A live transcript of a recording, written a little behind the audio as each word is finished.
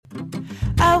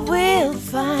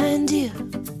and you.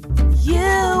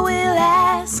 You will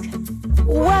ask,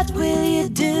 what will you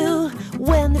do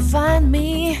when they find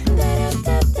me?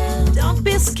 Don't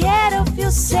be scared of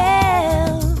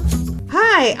yourself.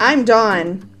 Hi, I'm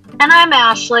Dawn. And I'm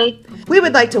Ashley. We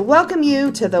would like to welcome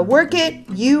you to the Work It,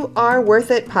 You Are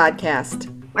Worth It podcast.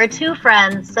 Where two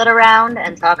friends sit around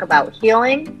and talk about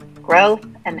healing, growth,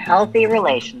 and healthy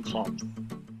relationships.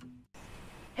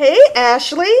 Hey,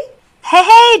 Ashley.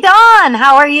 Hey, Dawn,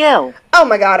 how are you? Oh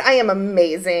my God, I am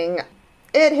amazing.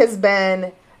 It has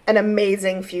been an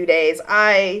amazing few days.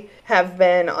 I have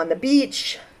been on the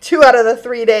beach 2 out of the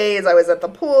 3 days. I was at the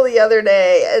pool the other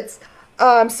day.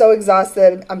 I'm so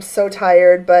exhausted. I'm so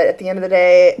tired. But at the end of the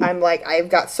day, I'm like, I've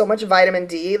got so much vitamin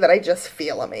D that I just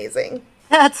feel amazing.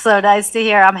 That's so nice to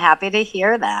hear. I'm happy to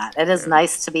hear that. It is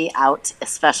nice to be out,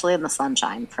 especially in the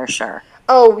sunshine, for sure.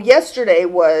 Oh, yesterday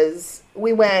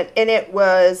we went and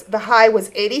the high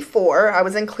was 84. I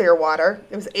was in Clearwater.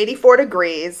 It was 84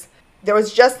 degrees. There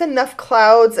was just enough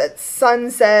clouds at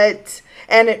sunset,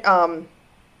 and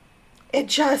it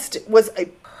just was a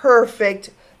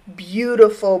perfect,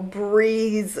 beautiful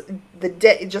breeze. The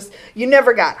day, you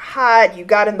never got hot. You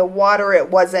got in the water. It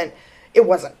wasn't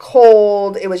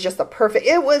cold. It was just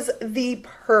it was the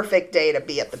perfect day to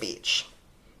be at the beach.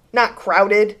 Not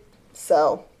crowded.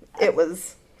 So it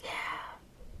was,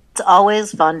 It's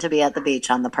always fun to be at the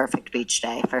beach on the perfect beach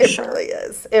day, for sure. It really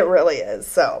is. It really is.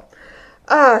 So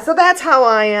that's how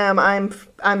I am. I'm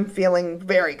feeling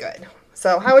very good.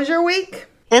 So how was your week?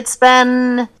 It's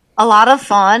been a lot of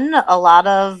fun, a lot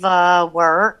of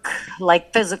work,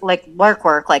 like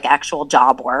work, like actual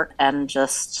job work, and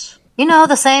just,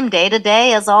 the same day to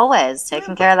day as always,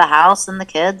 taking care of the house and the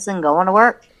kids and going to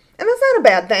work. And that's not a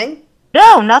bad thing.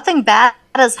 No, nothing bad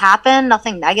has happened.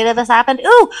 Nothing negative has happened.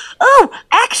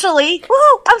 Actually,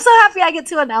 I'm so happy I get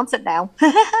to announce it now.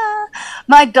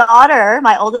 My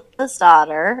oldest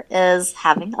daughter, is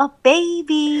having a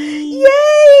baby.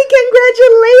 Yay!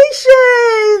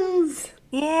 Congratulations!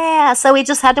 Yeah, so we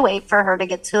just had to wait for her to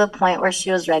get to the point where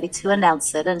she was ready to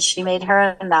announce it, and she made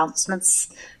her announcements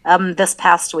this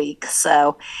past week.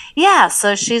 So, yeah,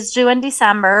 so she's due in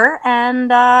December,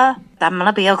 and I'm going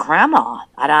to be a grandma.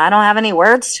 I don't have any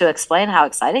words to explain how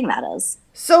exciting that is.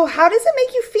 So how does it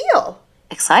make you feel?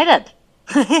 Excited.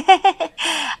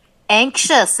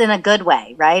 Anxious in a good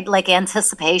way, right? Like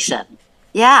anticipation.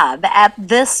 Yeah, at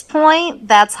this point,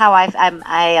 that's how I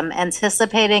am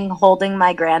anticipating holding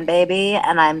my grandbaby,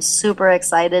 and I'm super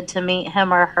excited to meet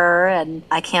him or her, and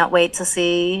I can't wait to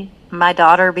see my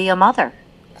daughter be a mother.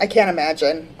 I can't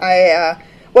imagine.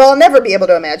 I'll never be able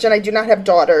to imagine. I do not have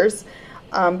daughters,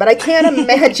 but I can't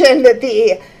imagine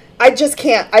to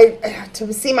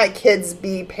see my kids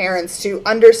be parents, to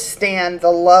understand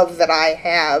the love that I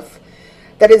have,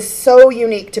 that is so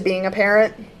unique to being a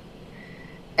parent.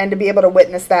 And to be able to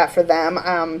witness that for them,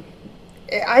 I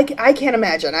can't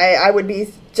imagine. I would be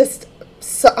just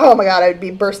so, oh my God, I would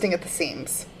be bursting at the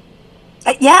seams.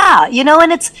 Yeah,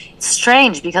 and it's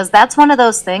strange because that's one of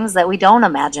those things that we don't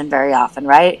imagine very often,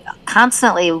 right?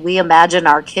 Constantly we imagine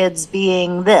our kids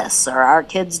being this or our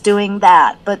kids doing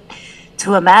that, but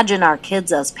to imagine our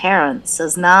kids as parents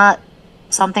is not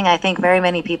something I think very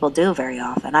many people do very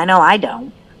often. I know I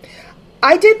don't.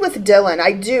 I did with Dylan.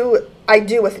 I do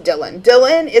with Dylan.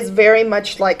 Dylan is very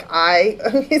much like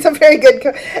he's a very good,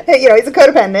 he's a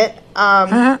codependent.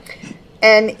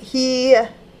 And he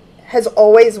has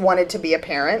always wanted to be a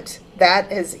parent.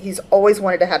 He's always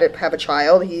wanted to have a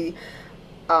child.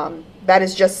 That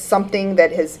is just something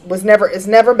that has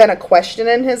never been a question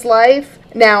in his life.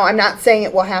 Now, I'm not saying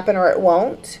it will happen or it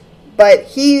won't, but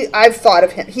I've thought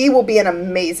of him. He will be an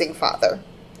amazing father.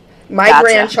 My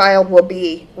grandchild will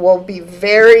be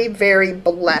very, very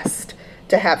blessed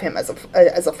to have him as a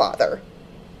father.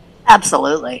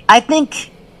 Absolutely. I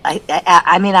think,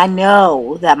 I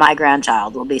know that my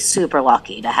grandchild will be super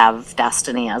lucky to have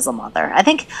Destiny as a mother. I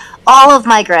think all of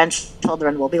my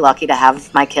grandchildren will be lucky to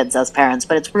have my kids as parents,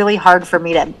 but it's really hard for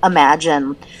me to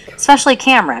imagine, especially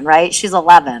Cameron, right? She's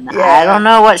 11. Yeah. I don't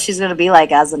know what she's going to be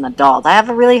like as an adult. I have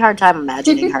a really hard time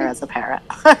imagining her as a parent.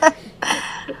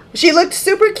 She looked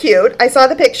super cute. I saw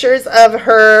the pictures of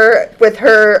her with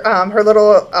her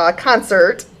little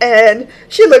concert, and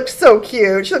she looked so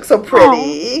cute. She looked so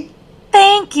pretty. Oh,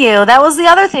 thank you. That was the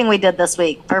other thing we did this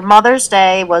week. For Mother's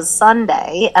Day was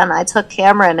Sunday, and I took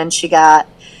Cameron, and she got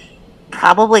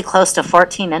probably close to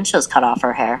 14 inches cut off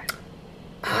her hair.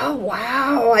 Oh,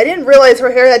 wow. I didn't realize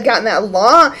her hair had gotten that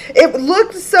long. It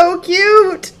looked so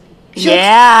cute.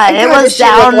 It was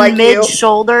down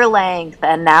mid-shoulder length,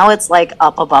 and now it's like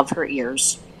up above her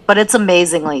ears. But it's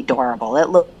amazingly adorable. It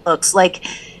looks like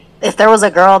if there was a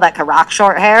girl that could rock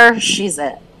short hair, she's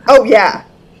it. Oh, yeah.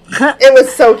 It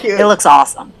was so cute. It looks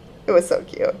awesome. It was so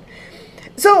cute.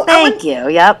 So Thank you.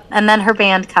 Yep. And then her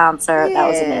band concert. Yeah. That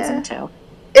was amazing, too.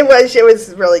 It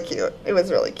was really cute. It was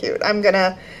really cute.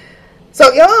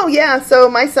 So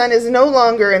my son is no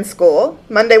longer in school.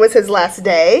 Monday was his last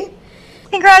day.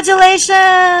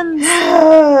 Congratulations!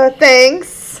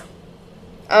 Thanks.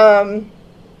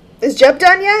 Is Jeb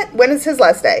done yet? When is his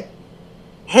last day?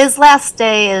 His last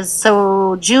day is,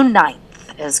 June 9th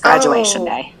is graduation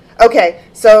day. Okay,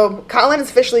 so Colin is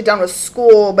officially done with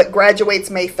school, but graduates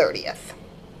May 30th.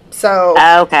 So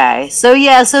okay, so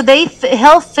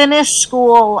he'll finish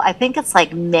school. I think it's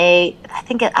like May.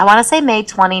 I want to say May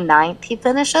 29th. He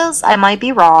finishes. I might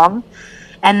be wrong.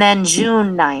 And then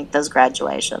June 9th is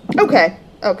graduation. Okay.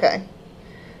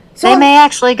 So they may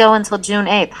actually go until June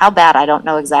 8th. How bad? I don't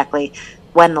know exactly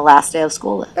when the last day of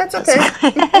school is. That's okay.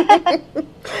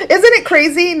 Isn't it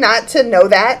crazy not to know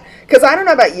that? Because I don't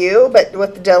know about you, but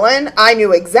with Dylan, I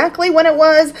knew exactly when it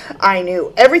was. I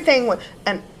knew everything.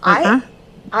 And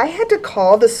I had to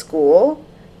call the school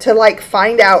to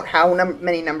find out how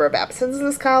many number of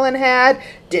absences Colin had.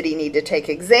 Did he need to take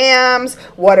exams?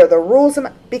 What are the rules?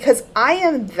 Because I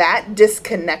am that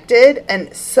disconnected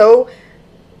and so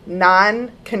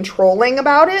non-controlling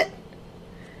about it.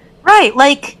 Right,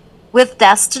 with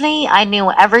Destiny, I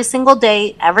knew every single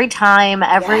date, every time,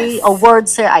 every award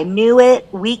ceremony. I knew it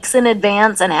weeks in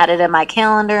advance and had it in my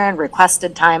calendar and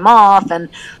requested time off and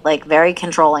very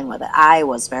controlling with it. I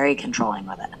was very controlling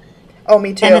with it. Oh,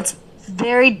 me too. And it's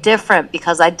very different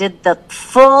because I did the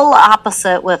full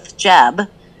opposite with Jeb,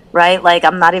 right?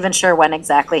 I'm not even sure when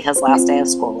exactly his last day of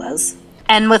school is.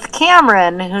 And with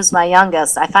Cameron, who's my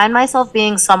youngest, I find myself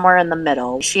being somewhere in the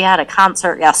middle. She had a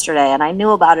concert yesterday, and I knew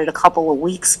about it a couple of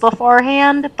weeks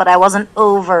beforehand, but I wasn't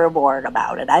overboard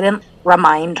about it. I didn't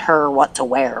remind her what to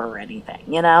wear or anything,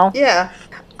 Yeah.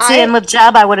 See, and with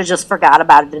Jeb, I would have just forgot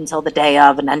about it until the day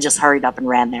of and then just hurried up and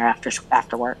ran there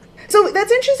after work. So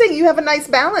that's interesting. You have a nice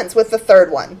balance with the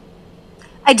third one.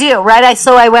 I do, right?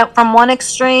 So I went from one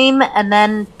extreme and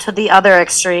then to the other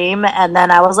extreme, and then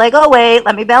I was like, oh, wait,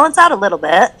 let me balance out a little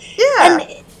bit. Yeah.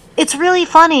 And it's really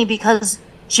funny because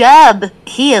Jeb,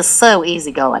 he is so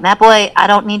easygoing. That boy, I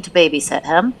don't need to babysit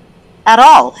him at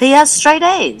all. He has straight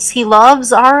A's. He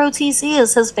loves ROTC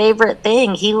is his favorite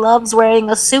thing. He loves wearing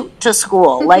a suit to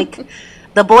school.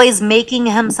 The boy's making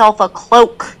himself a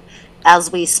cloak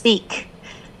as we speak.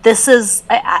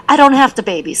 I don't have to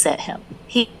babysit him.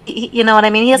 He you know what I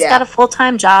mean? He has got a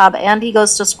full-time job and he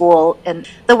goes to school. And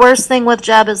the worst thing with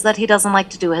Jeb is that he doesn't like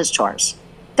to do his chores.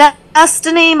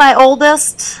 Destiny, my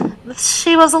oldest,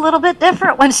 she was a little bit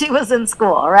different when she was in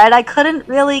school, right? I couldn't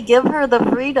really give her the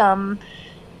freedom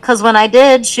because when I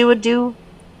did, she would do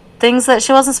things that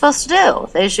she wasn't supposed to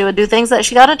do. She would do things that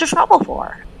she got into trouble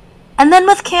for. And then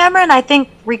with Cameron, I think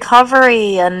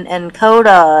recovery and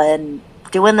Coda and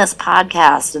doing this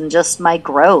podcast and just my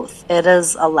growth, it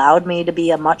has allowed me to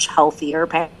be a much healthier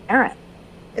parent.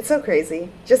 It's so crazy.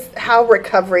 Just how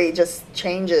recovery just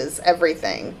changes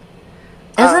everything.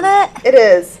 Isn't it? It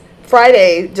is.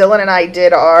 Friday, Dylan and I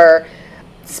did our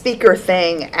speaker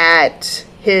thing at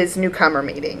his newcomer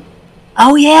meeting.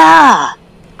 Oh, yeah.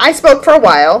 I spoke for a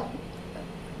while,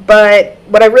 but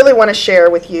what I really want to share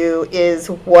with you is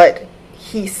what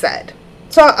he said.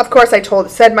 So, of course, I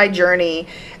said my journey,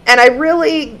 and I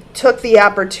really took the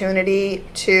opportunity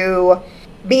to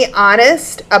be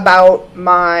honest about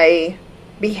my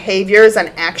behaviors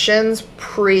and actions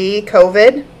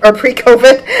pre-COVID, or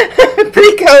pre-COVID,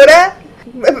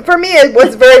 pre-CODA. For me, it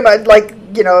was very much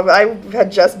I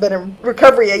had just been in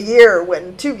recovery 2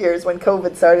 years when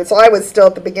COVID started. So I was still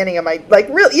at the beginning of my,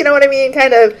 real, you know what I mean?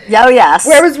 Kind of. Oh, yes.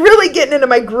 Where I was really getting into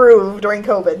my groove during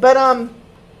COVID. But,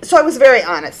 so I was very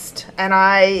honest, and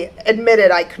I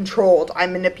admitted I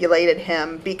manipulated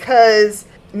him because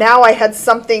now I had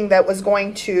something that was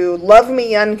going to love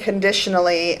me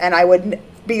unconditionally, and I would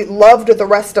be loved the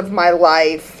rest of my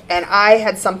life, and I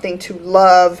had something to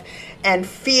love and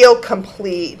feel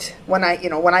complete when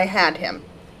I had him.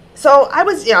 So I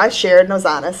was, I shared and was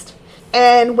honest.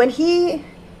 And when he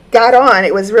got on,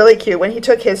 it was really cute. When he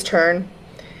took his turn,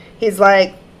 he's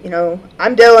like,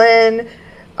 I'm Dylan.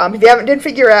 If you didn't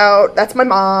figure out, that's my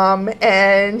mom,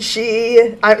 and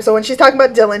so when she's talking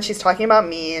about Dylan, she's talking about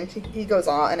me, and he goes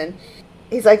on, and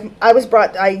he's like, I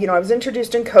was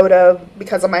introduced in CODA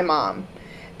because of my mom,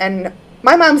 and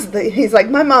my mom's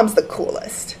the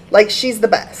coolest, she's the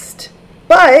best,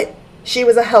 but she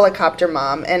was a helicopter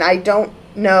mom, and I don't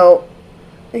know,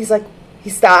 and he's like, he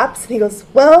stops, and he goes,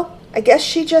 well, I guess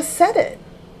she just said it.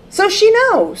 So she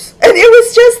knows. And it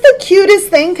was just the cutest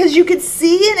thing because you could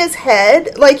see in his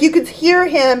head, you could hear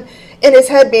him in his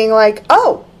head being like,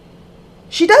 oh,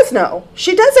 She does know.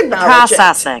 She does acknowledge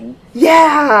Processing. it.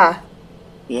 Yeah.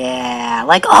 Yeah.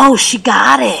 Like, oh, she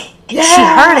got it. Yeah. She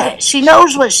heard it. She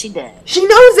knows what she did. She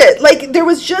knows it. Like, there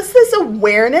was just this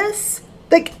awareness.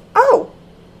 Like, oh.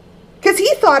 Because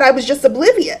he thought I was just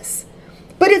oblivious.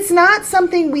 But it's not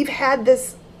something we've had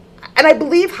this... And I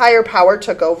believe higher power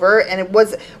took over, and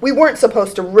we weren't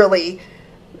supposed to really,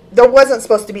 there wasn't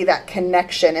supposed to be that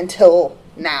connection until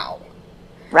now.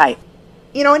 Right.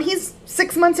 You know, and he's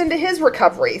 6 months into his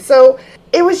recovery. So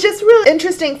it was just really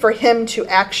interesting for him to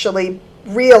actually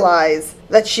realize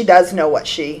that she does know what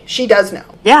she does know.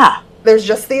 Yeah. There's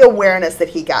just the awareness that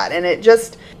he got, and it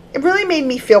really made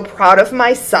me feel proud of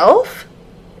myself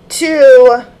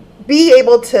to be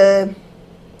able to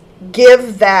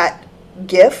give that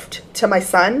gift to my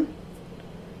son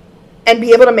and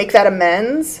be able to make that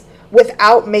amends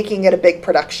without making it a big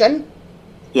production.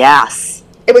 Yes.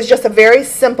 It was just a very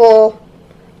simple,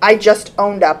 I just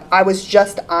owned up. I was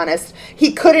just honest.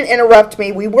 He couldn't interrupt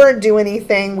me. We weren't doing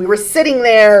anything. We were sitting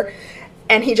there,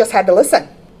 and he just had to listen.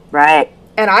 Right.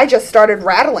 And I just started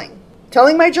rattling,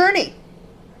 telling my journey.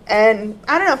 And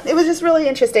I don't know, it was just really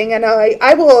interesting. And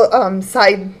I will on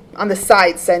the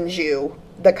side send you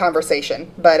the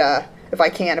conversation, but if I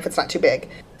can, if it's not too big.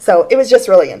 So it was just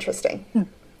really interesting.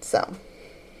 So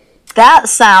that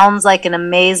sounds like an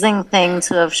amazing thing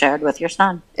to have shared with your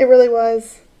son. It really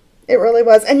was. It really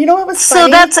was. And you know what was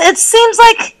funny? So it seems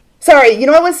like... Sorry, you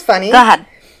know what was funny? Go ahead.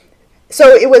 So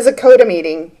it was a CODA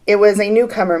meeting. It was a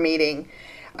newcomer meeting.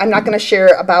 I'm not going to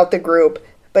share about the group,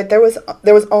 but there was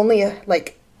only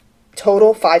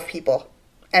total 5 people.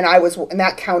 And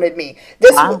that counted me.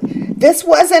 This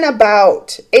wasn't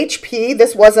about HP.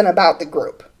 This wasn't about the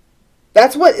group.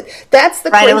 That's the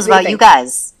right. It was about thing. You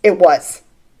guys. It was.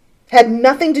 Had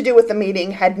nothing to do with the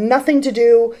meeting. Had nothing to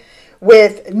do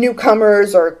with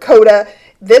newcomers or CODA.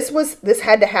 This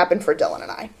had to happen for Dylan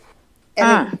and I.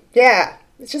 And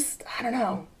it's just, I don't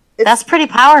know. That's pretty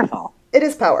powerful. It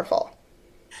is powerful.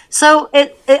 So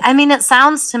it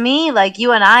sounds to me like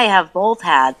you and I have both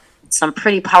had some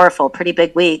pretty powerful, pretty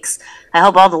big weeks. I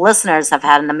hope all the listeners have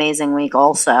had an amazing week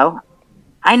also.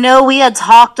 I know we had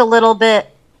talked a little bit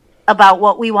about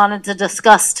what we wanted to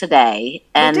discuss today.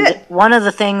 And one of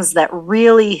the things that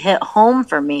really hit home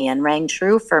for me and rang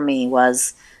true for me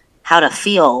was how to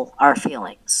feel our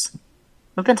feelings.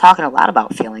 We've been talking a lot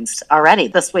about feelings already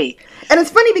this week. And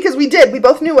it's funny because we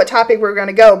both knew what topic we were going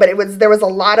to go, but there was a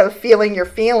lot of feeling your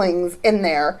feelings in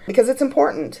there because it's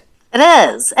important. It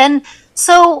is. And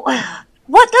so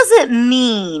what does it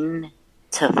mean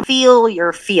to feel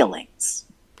your feelings?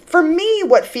 For me,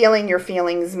 what feeling your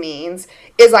feelings means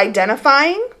is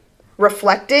identifying,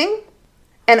 reflecting,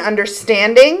 and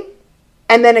understanding,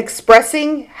 and then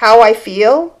expressing how I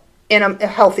feel in a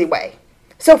healthy way.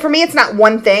 So for me, it's not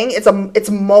one thing, it's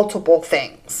multiple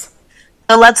things.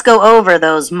 So let's go over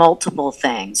those multiple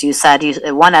things. You said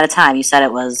one at a time. You said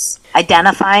it was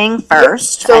identifying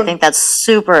first. Yep. So, I think that's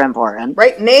super important.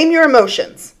 Right? Name your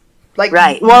emotions.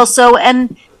 Right. Well,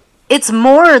 and it's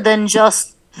more than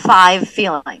just 5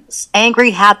 feelings.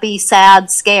 Angry, happy,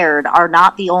 sad, scared are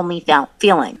not the only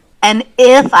feeling. And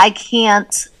if I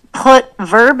can't put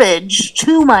verbiage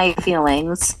to my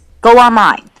feelings, go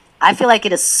online. I feel like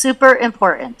it is super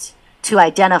important to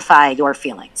identify your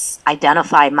feelings.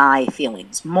 Identify my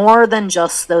feelings. More than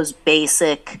just those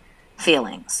basic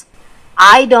feelings.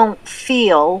 I don't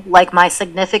feel like my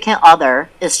significant other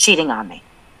is cheating on me.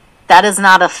 That is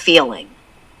not a feeling.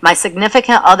 My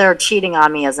significant other cheating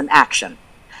on me is an action.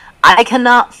 I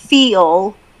cannot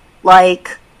feel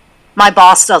like my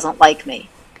boss doesn't like me.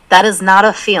 That is not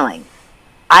a feeling.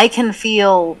 I can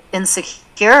feel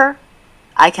insecure.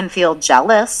 I can feel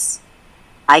jealous.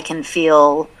 I can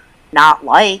feel not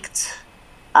liked.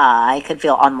 I could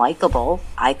feel unlikable.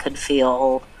 I could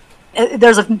feel...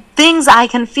 There's things I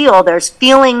can feel. There's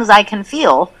feelings I can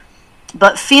feel.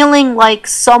 But feeling like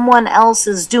someone else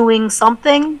is doing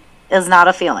something is not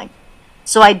a feeling.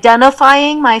 So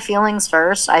identifying my feelings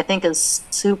first, I think, is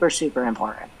super, super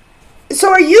important. So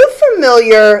are you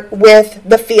familiar with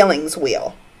the feelings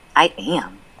wheel? I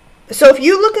am. So if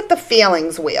you look at the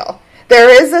feelings wheel, there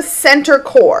is a center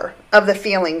core of the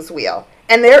feelings wheel.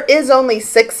 And there is only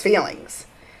 6 feelings.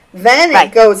 Then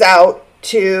it goes out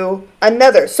to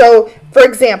another. So, for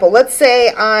example, let's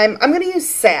say I'm going to use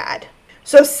sad.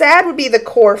 So sad would be the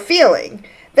core feeling.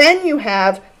 Then you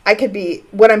have,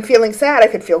 when I'm feeling sad, I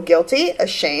could feel guilty,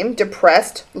 ashamed,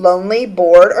 depressed, lonely,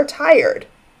 bored, or tired.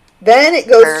 Then it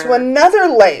goes to another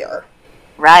layer.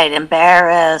 Right,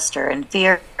 embarrassed or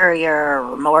inferior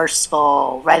or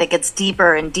remorseful. Right, it gets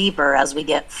deeper and deeper as we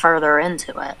get further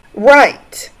into it.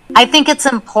 Right. I think it's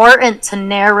important to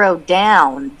narrow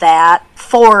down that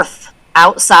fourth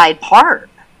outside part.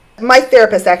 My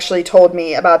therapist actually told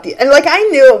me about and like I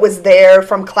knew it was there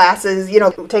from classes,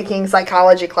 taking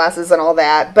psychology classes and all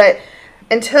that, but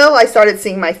until I started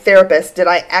seeing my therapist did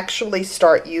I actually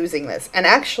start using this. And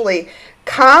actually,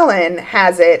 Colin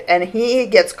has it, and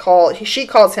she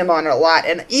calls him on it a lot,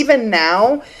 and even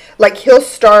now, like, he'll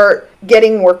start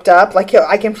getting worked up, like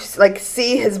I can like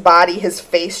see his body, his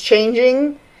face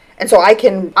changing. And so I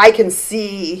can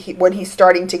see when he's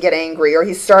starting to get angry or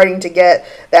he's starting to get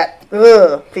that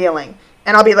feeling.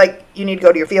 And I'll be like, you need to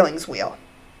go to your feelings wheel.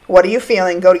 What are you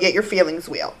feeling? Go to get your feelings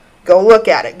wheel. Go look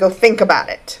at it. Go think about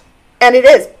it. And it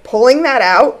is pulling that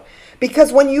out,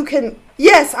 because when you can,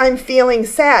 yes, I'm feeling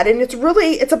sad. And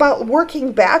it's about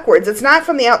working backwards. It's not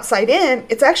from the outside in.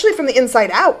 It's actually from the inside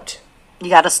out.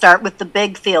 You got to start with the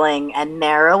big feeling and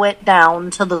narrow it down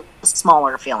to the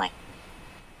smaller feeling.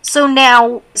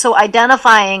 So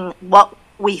identifying what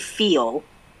we feel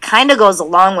kind of goes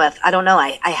along with, I don't know,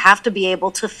 I have to be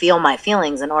able to feel my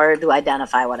feelings in order to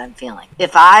identify what I'm feeling.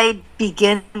 If I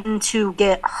begin to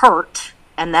get hurt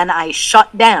and then I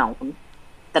shut down,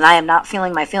 then I am not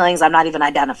feeling my feelings. I'm not even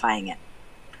identifying it.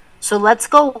 So let's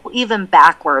go even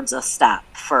backwards a step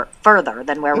further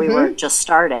than where we were just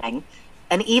starting.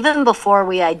 And even before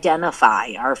we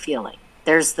identify our feeling,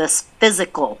 there's this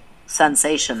physical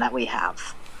sensation that we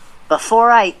have.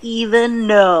 Before I even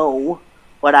know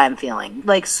what I'm feeling.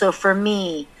 Like, so for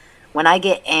me, when I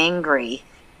get angry,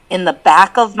 in the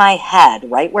back of my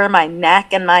head, right where my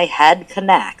neck and my head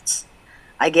connect,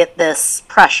 I get this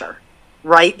pressure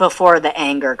right before the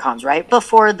anger comes, right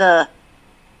before the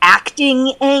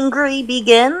acting angry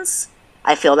begins,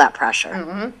 I feel that pressure.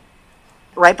 Mm-hmm.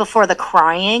 Right before the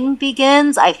crying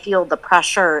begins, I feel the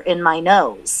pressure in my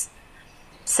nose.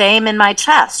 Same in my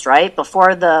chest, right?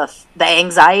 Before the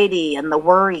anxiety and the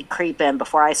worry creep in,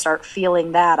 before I start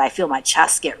feeling that, I feel my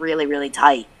chest get really, really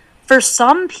tight. For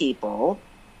some people,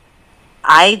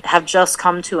 I have just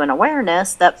come to an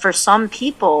awareness that for some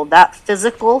people, that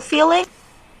physical feeling,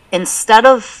 instead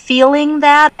of feeling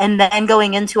that and then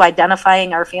going into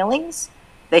identifying our feelings,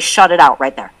 they shut it out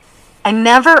right there. I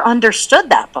never understood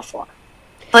that before.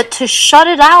 But to shut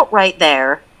it out right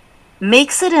there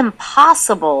makes it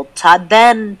impossible to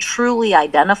then truly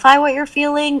identify what you're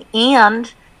feeling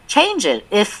and change it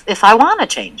if I want to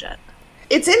change it.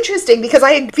 It's interesting because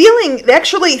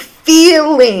actually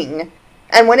feeling.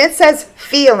 And when it says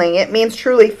feeling, it means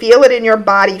truly feel it in your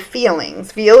body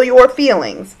feelings. Feel your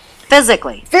feelings.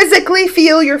 Physically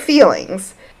feel your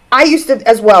feelings. I used to,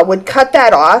 as well, would cut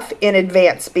that off in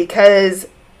advance because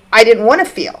I didn't want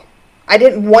to feel. I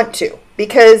didn't want to.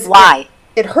 Because why?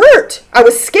 It hurt. I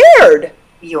was scared.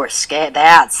 You were scared.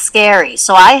 That's scary.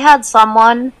 So I had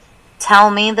someone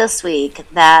tell me this week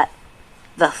that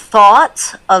the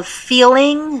thought of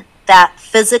feeling that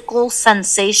physical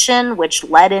sensation, which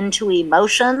led into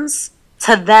emotions,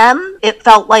 to them, it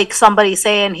felt like somebody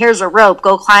saying, here's a rope,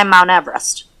 go climb Mount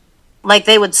Everest. Like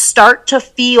they would start to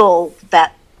feel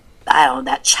that,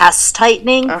 that chest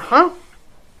tightening. Uh-huh.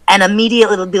 And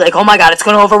immediately it would be like, oh my God, it's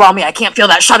going to overwhelm me. I can't feel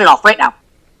that. Shut it off right now.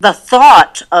 The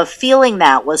thought of feeling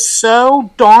that was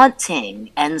so daunting,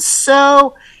 and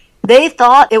so they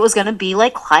thought it was going to be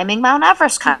like climbing Mount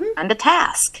Everest kind of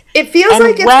task. It feels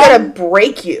like it's going to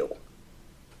break you.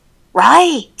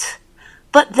 Right.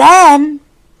 But then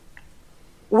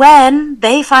when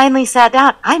they finally sat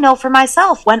down, I know for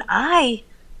myself, when I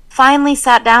finally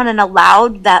sat down and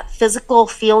allowed that physical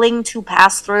feeling to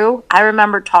pass through, I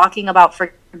remember talking about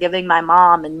forgiving my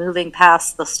mom and moving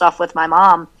past the stuff with my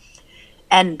mom.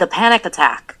 And the panic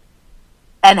attack,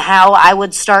 and how I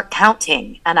would start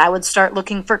counting, and I would start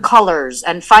looking for colors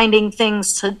and finding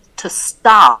things to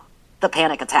stop the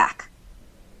panic attack.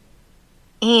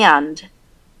 And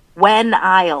when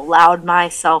I allowed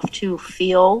myself to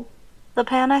feel the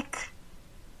panic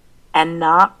and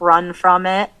not run from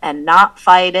it and not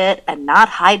fight it and not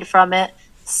hide from it,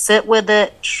 sit with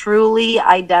it, truly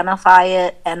identify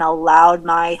it, and allowed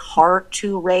my heart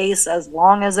to race as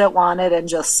long as it wanted, and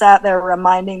just sat there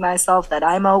reminding myself that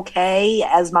I'm okay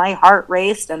as my heart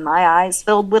raced and my eyes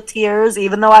filled with tears,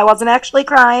 even though I wasn't actually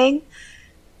crying.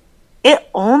 It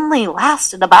only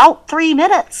lasted about 3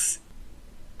 minutes,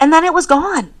 and then it was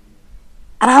gone.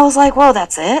 And I was like, whoa,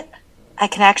 that's it? I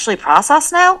can actually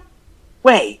process now?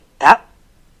 That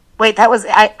was,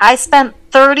 I spent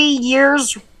 30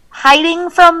 years hiding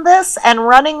from this and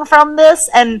running from this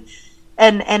and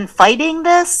fighting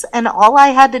this, and all I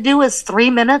had to do was 3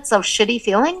 minutes of shitty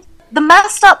feeling. The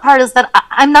messed up part is that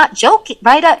I'm not joking,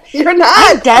 right? You're not.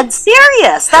 I'm dead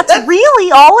serious. That's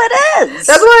really all it is.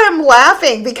 That's why I'm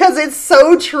laughing, because it's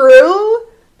so true.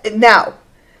 Now,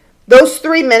 those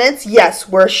 3 minutes, yes,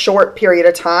 were a short period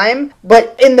of time,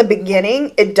 but in the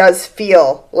beginning, it does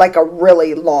feel like a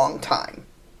really long time.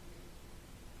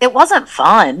 It wasn't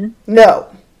fun. No.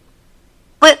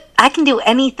 But I can do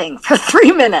anything for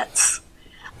 3 minutes.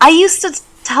 I used to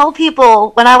tell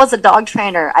people, when I was a dog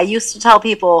trainer, I used to tell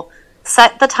people,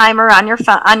 set the timer on your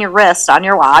phone, on your wrist, on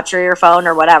your watch or your phone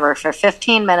or whatever for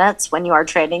 15 minutes when you are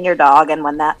training your dog. And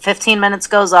when that 15 minutes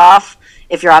goes off,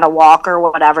 if you're on a walk or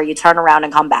whatever, you turn around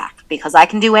and come back, because I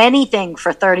can do anything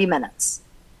for 30 minutes.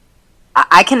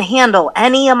 I can handle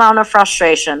any amount of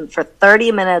frustration for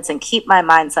 30 minutes and keep my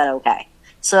mindset okay.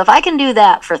 So if I can do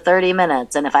that for 30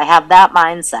 minutes, and if I have that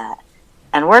mindset,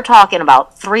 and we're talking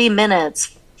about 3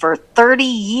 minutes for 30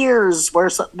 years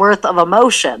worth of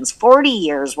emotions, 40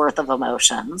 years worth of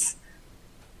emotions,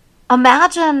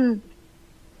 imagine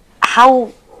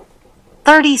how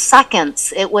 30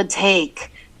 seconds it would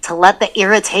take to let the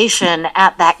irritation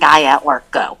at that guy at work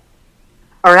go,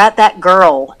 or at that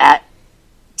girl at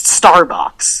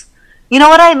Starbucks. You know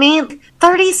what I mean?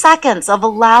 30 seconds of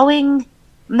allowing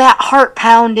that heart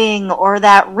pounding or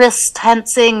that wrist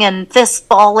tensing and fist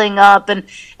balling up and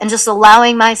just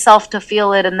allowing myself to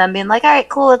feel it, and then being like, all right,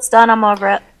 cool, it's done, I'm over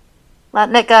it.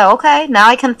 Letting it go. Okay, now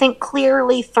I can think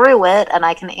clearly through it, and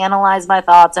I can analyze my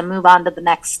thoughts and move on to the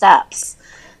next steps.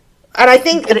 And I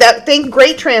think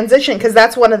great transition, because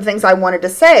that's one of the things I wanted to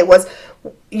say was,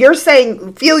 you're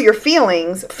saying feel your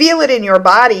feelings, feel it in your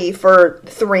body for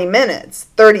 3 minutes,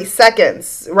 30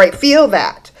 seconds, right? Feel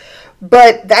that.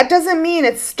 But that doesn't mean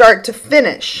it's start to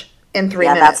finish in 3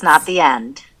 minutes. Yeah, that's not the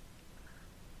end.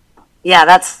 Yeah,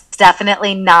 that's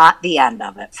definitely not the end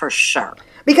of it, for sure.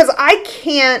 Because I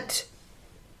can't,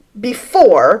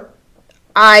 before,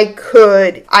 I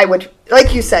would,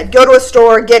 like you said, go to a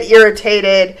store, get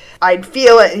irritated. I'd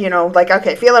feel it, like,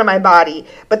 okay, feel it in my body.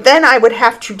 But then I would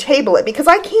have to table it, because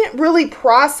I can't really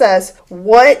process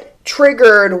what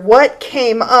triggered, what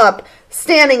came up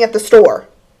standing at the store.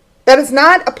 That is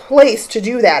not a place to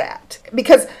do that at,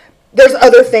 because there's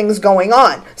other things going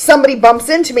on. Somebody bumps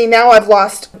into me, now I've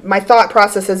lost, my thought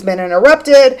process has been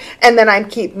interrupted, and then I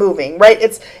keep moving, right?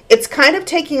 It's kind of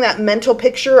taking that mental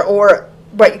picture, or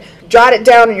right, jot it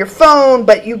down in your phone,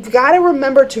 but you've got to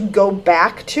remember to go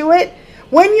back to it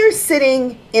when you're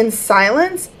sitting in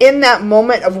silence in that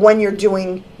moment of when you're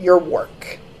doing your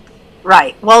work.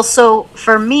 Right. Well, so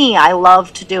for me, I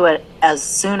love to do it as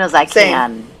soon as I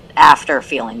can after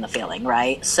feeling the feeling,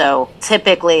 right? So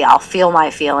typically I'll feel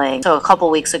my feeling. So a couple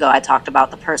weeks ago, I talked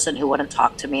about the person who wouldn't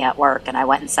talk to me at work, and I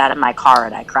went and sat in my car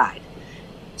and I cried.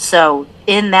 So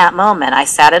in that moment, I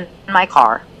sat in my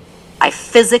car. I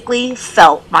physically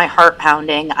felt my heart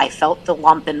pounding. I felt the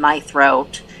lump in my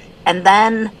throat. And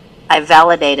then I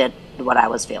validated what I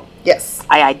was feeling. Yes.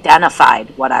 I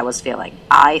identified what I was feeling.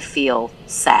 I feel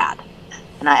sad.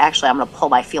 And I'm going to pull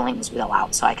my feelings wheel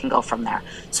out so I can go from there.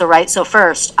 So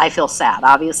first, I feel sad.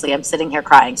 Obviously, I'm sitting here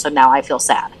crying, so now I feel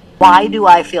sad. Why do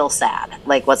I feel sad?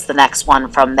 Like, what's the next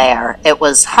one from there? It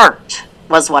was hurt,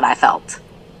 was what I felt.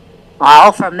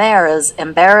 Well, from there is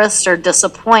embarrassed or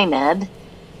disappointed.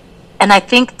 And I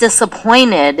think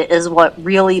disappointed is what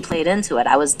really played into it.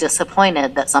 I was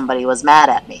disappointed that somebody was mad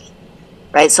at me.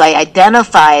 Right, so I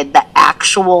identified the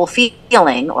actual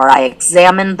feeling, or I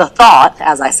examined the thought,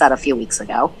 as I said a few weeks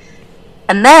ago,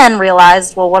 and then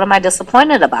realized, well, what am I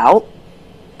disappointed about?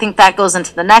 I think that goes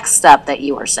into the next step that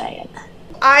you were saying.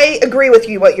 I agree with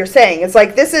you what you're saying. It's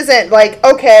like, this isn't like,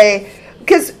 okay,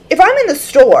 because if I'm in the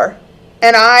store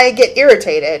and I get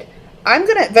irritated, I'm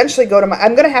going to eventually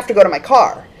I'm going to have to go to my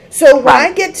car. So when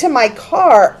I get to my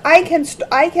car, I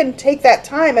can take that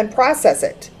time and process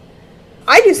it.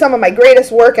 I do some of my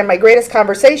greatest work and my greatest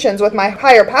conversations with my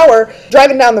higher power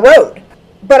driving down the road.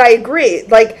 But I agree,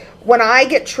 like, when I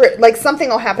get like, something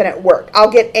will happen at work.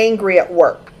 I'll get angry at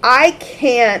work. I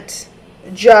can't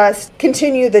just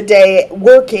continue the day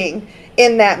working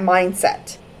in that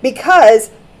mindset,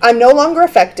 because I'm no longer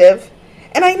effective,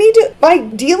 and I need to, by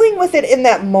dealing with it in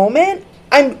that moment,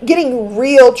 I'm getting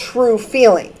real, true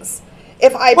feelings.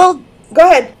 Go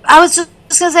ahead. I was just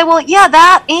going to say, well, yeah,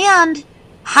 that, and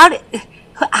how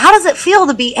does it feel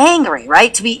to be angry,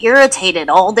 right? To be irritated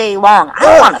all day long. I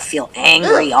don't want to feel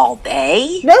angry all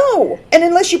day. No. And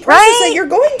unless you process it, you're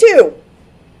going to.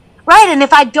 Right. And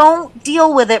if I don't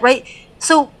deal with it, right?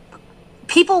 So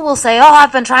people will say, oh,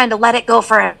 I've been trying to let it go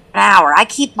for an hour. I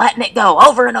keep letting it go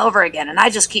over and over again, and I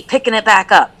just keep picking it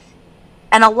back up.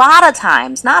 And a lot of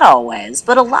times, not always,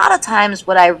 but a lot of times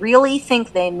what I really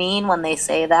think they mean when they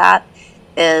say that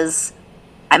is,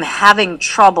 I'm having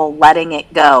trouble letting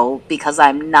it go because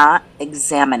I'm not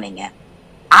examining it.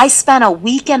 I spent a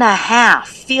week and a half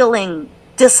feeling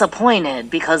disappointed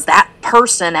because that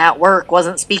person at work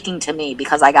wasn't speaking to me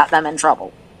because I got them in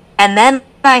trouble. And then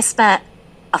I spent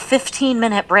a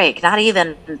 15-minute break, not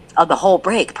even of the whole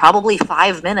break, probably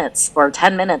 5 minutes or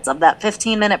 10 minutes of that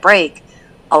 15-minute break,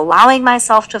 allowing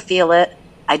myself to feel it,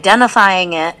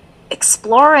 identifying it,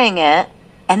 exploring it,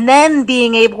 and then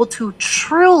being able to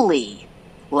truly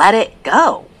let it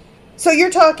go. So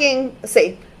you're talking,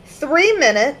 say, 3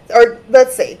 minutes, or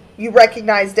let's say you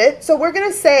recognized it. So we're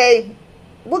going to say,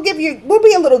 we'll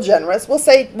be a little generous. We'll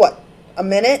say, what, a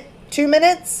minute, 2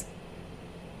 minutes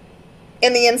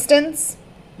in the instance?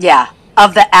 Yeah,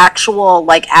 of the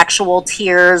actual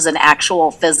tears and actual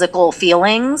physical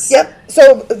feelings. Yep.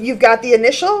 So you've got the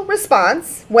initial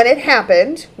response when it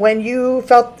happened, when you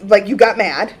felt like you got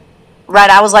mad. Right,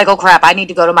 I was like, oh crap, I need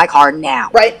to go to my car now.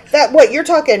 Right, you're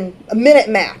talking a minute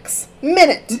max.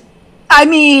 Minute. I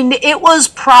mean, it was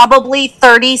probably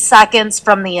 30 seconds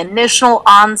from the initial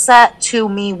onset to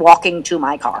me walking to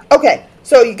my car. Okay,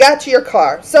 so you got to your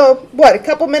car. So, what, a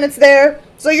couple minutes there?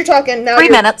 So you're talking now 3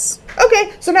 minutes.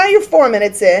 Okay, so now you're 4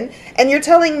 minutes in, and you're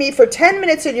telling me for 10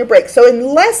 minutes in your break. So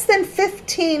in less than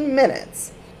 15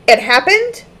 minutes, it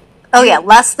happened? Oh yeah,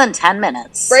 less than 10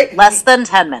 minutes. Right. Less than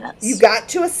 10 minutes. You got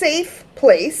to a safe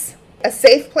place. A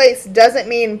safe place doesn't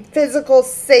mean physical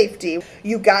safety.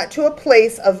 You got to a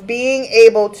place of being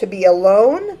able to be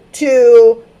alone,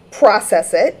 to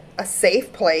process it, a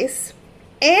safe place,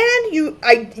 and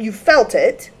you felt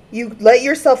it. You let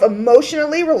yourself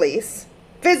emotionally release,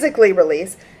 physically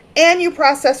release, and you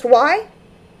processed why?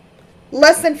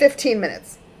 Less than 15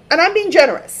 minutes. And I'm being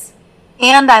generous.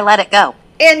 And I let it go.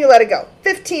 And you let it go.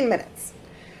 15 minutes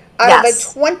out of a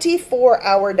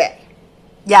 24-hour day.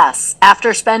 Yes.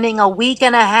 After spending a week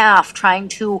and a half trying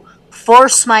to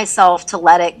force myself to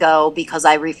let it go because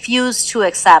I refused to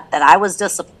accept that I was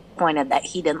disappointed that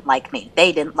he didn't like me.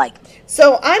 They didn't like me.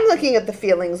 So I'm looking at the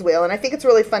feelings wheel, and I think it's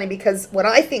really funny because when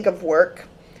I think of work,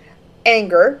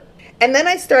 anger, and then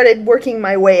I started working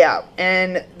my way out.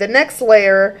 And the next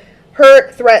layer,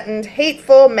 hurt, threatened,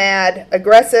 hateful, mad,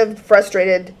 aggressive,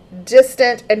 frustrated,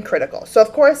 distant, and critical. So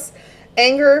of course,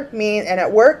 anger means, and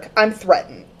at work, I'm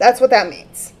threatened. That's what that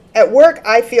means. At work,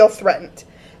 I feel threatened.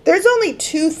 There's only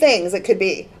two things it could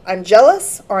be. I'm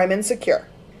jealous or I'm insecure.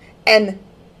 And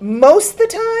most of the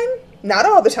time, not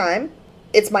all the time,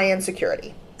 it's my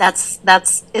insecurity.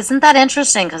 Isn't that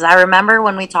interesting? Because I remember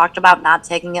when we talked about not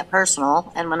taking it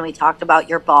personal, and when we talked about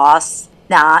your boss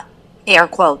not, air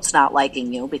quotes, not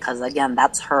liking you, because again,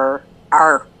 that's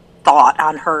our thought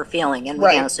on her feeling, and we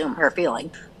can't assume her feeling.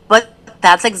 But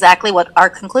that's exactly what our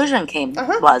conclusion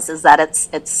is that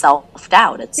it's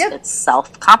self-doubt, it's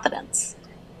self-confidence.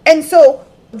 And so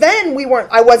then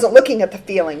I wasn't looking at the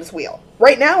feelings wheel.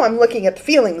 Right now I'm looking at the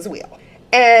feelings wheel.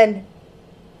 And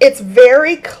it's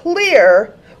very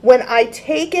clear when I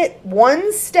take it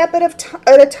one step at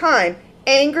a time,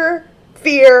 anger,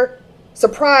 fear,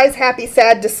 surprise, happy,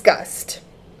 sad, disgust.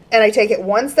 And I take it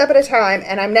one step at a time,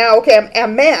 and I'm now, okay,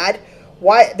 I'm mad.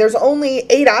 Why? There's only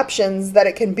 8 options that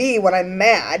it can be when I'm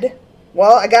mad.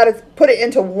 Well, I got to put it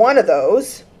into one of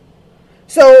those.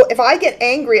 So if I get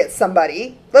angry at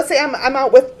somebody, let's say I'm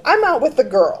out with the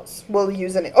girls. We'll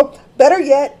use it. Oh, better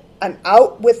yet, I'm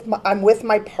with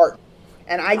my partner,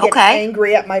 and I get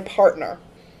angry at my partner.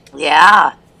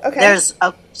 Yeah. Okay.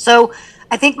 So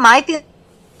I think my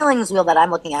feelings wheel that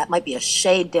I'm looking at might be a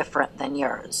shade different than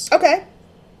yours. Okay.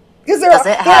 Because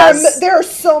there are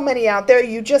so many out there.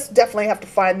 You just definitely have to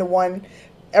find the one,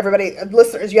 everybody,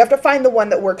 listeners, you have to find the one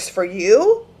that works for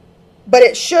you, but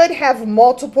it should have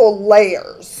multiple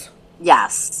layers.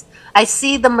 Yes. I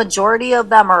see the majority of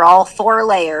them are all 4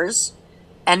 layers,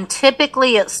 and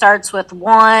typically it starts with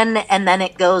 1, and then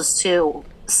it goes to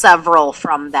several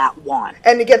from that 1.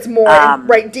 And it gets more,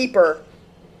 deeper.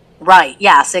 Right,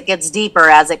 yes, it gets deeper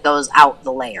as it goes out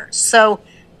the layers. So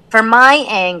for my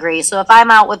angry, so if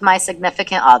I'm out with my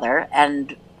significant other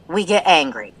and we get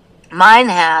angry, mine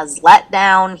has let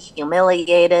down,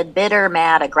 humiliated, bitter,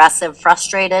 mad, aggressive,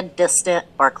 frustrated, distant,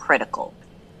 or critical.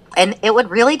 And it would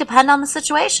really depend on the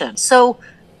situation. So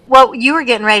what you were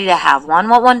getting ready to have one.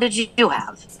 What one did you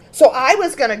have? So I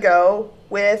was going to go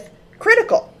with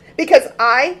critical because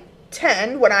I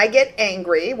tend, when I get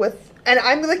angry with, and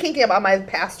I'm thinking about my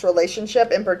past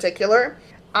relationship in particular,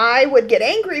 I would get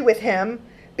angry with him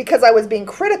because I was being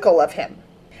critical of him.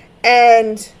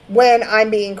 And when I'm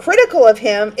being critical of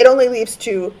him, it only leaves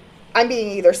to, I'm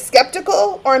being either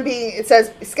skeptical or it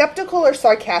says skeptical or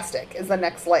sarcastic is the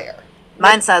next layer.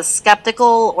 Mine says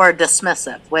skeptical or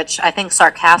dismissive, which I think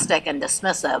sarcastic and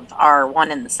dismissive are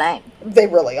one and the same. They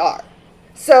really are.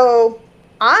 So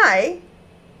I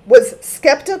was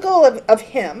skeptical of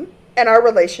him and our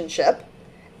relationship.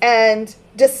 and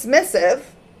dismissive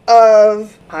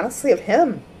of, honestly, of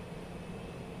him,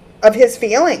 of his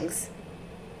feelings,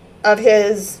 of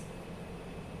his...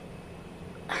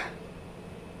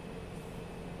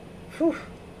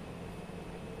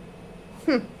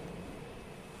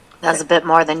 That's a bit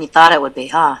more than you thought it would be,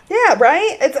 huh? Yeah,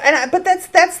 right? But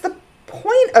that's the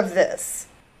point of this.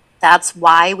 That's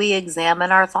why we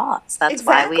examine our thoughts. That's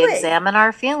why we examine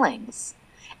our feelings.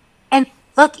 And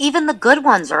look, even the good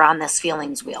ones are on this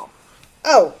feelings wheel.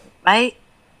 Oh. Right?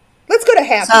 Let's go to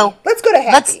happy. Let's go to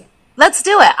happy. Let's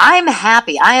do it. I'm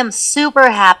happy. I am super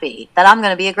happy that I'm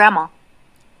going to be a grandma.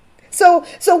 So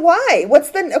why?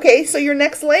 Okay, so your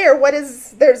next layer,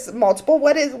 there's multiple.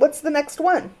 What's the next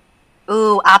one?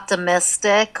 Ooh,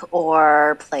 optimistic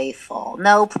or playful?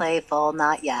 No, playful,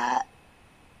 not yet.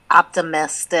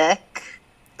 Optimistic.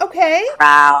 Okay.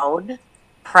 Proud,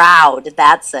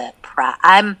 that's it.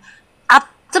 I'm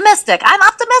optimistic.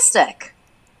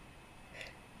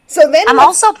 So then I'm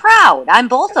also proud. I'm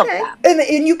both of them.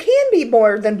 And you can be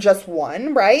more than just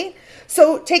one, right?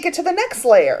 So take it to the next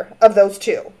layer of those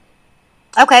two.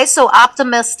 Okay, so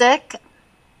optimistic.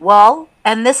 Well,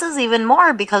 and this is even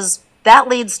more because that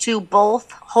leads to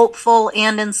both hopeful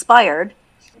and inspired.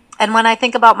 And when I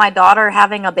think about my daughter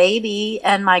having a baby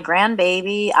and my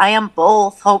grandbaby, I am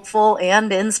both hopeful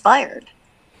and inspired.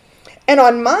 And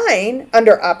on mine,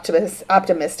 under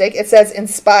optimistic, it says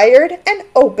inspired and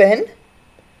open,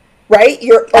 right?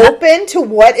 You're open to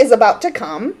what is about to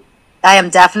come. I am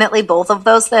definitely both of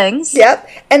those things. Yep.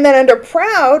 And then under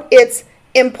proud, it's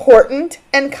important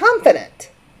and confident.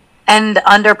 And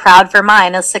under proud for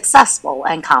mine is successful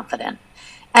and confident.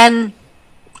 And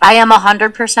I am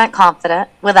 100% confident,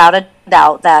 without a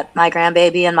doubt, that my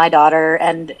grandbaby and my daughter,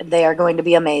 and they are going to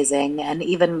be amazing. And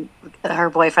even her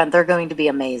boyfriend, they're going to be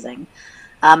amazing.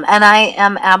 And I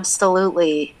am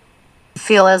absolutely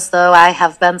feel as though I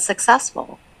have been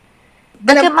successful.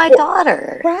 Look at my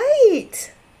daughter.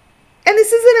 Right. And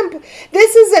this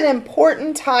is an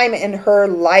important time in her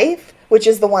life, which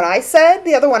is the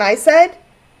other one I said.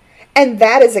 And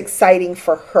that is exciting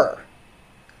for her.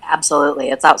 Absolutely.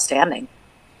 It's outstanding.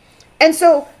 And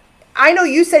so I know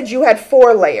you said you had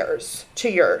 4 layers to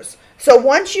yours. So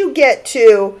once you get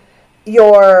to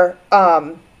your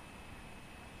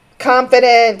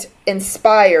confident,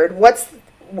 inspired,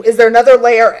 is there another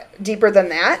layer deeper than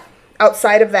that,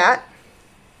 outside of that?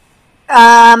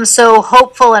 So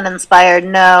hopeful and inspired,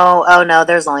 no. Oh, no,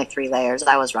 there's only 3 layers.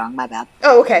 I was wrong. My bad.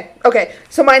 Oh, okay. Okay.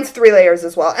 So mine's 3 layers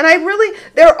as well. And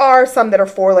there are some that are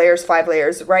 4 layers, 5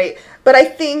 layers, right? But I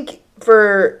think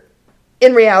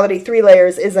in reality, 3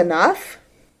 layers is enough.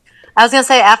 I was going to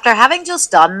say, after having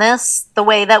just done this the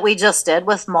way that we just did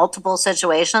with multiple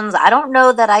situations, I don't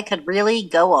know that I could really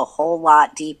go a whole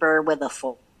lot deeper with a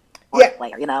full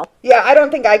layer, you know? Yeah, I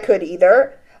don't think I could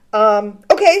either.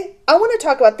 Okay, I want to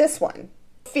talk about this one.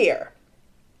 Fear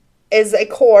is a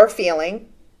core feeling,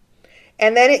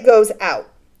 and then it goes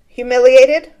out.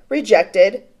 Humiliated,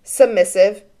 rejected,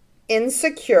 submissive,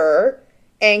 insecure,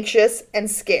 anxious,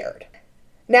 and scared.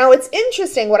 Now, it's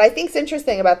interesting. What I think is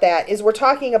interesting about that is we're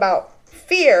talking about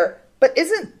fear, but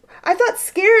I thought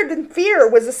scared and fear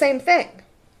was the same thing.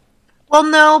 Well,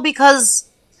 no, because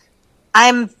I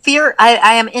am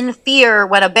in fear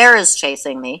when a bear is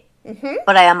chasing me. Mm-hmm.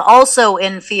 But I am also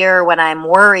in fear when I'm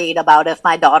worried about if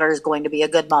my daughter is going to be a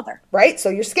good mother. Right, so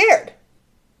you're scared.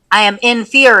 I am in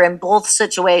fear in both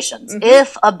situations. Mm-hmm.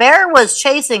 If a bear was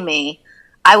chasing me,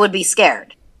 I would be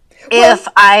scared. Well, if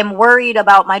I'm worried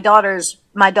about my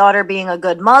daughter being a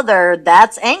good mother,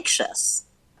 that's anxious.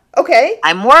 Okay.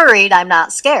 I'm worried, I'm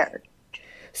not scared.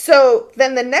 So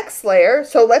then the next layer,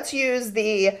 so let's use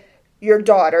your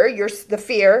daughter, the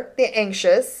fear, the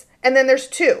anxious, and then there's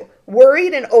 2.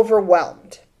 Worried and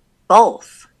overwhelmed.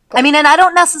 Both. I mean, and I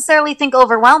don't necessarily think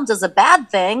overwhelmed is a bad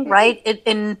thing, mm-hmm. right?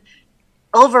 In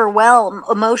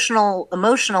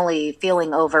emotionally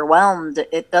feeling overwhelmed,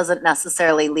 it doesn't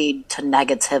necessarily lead to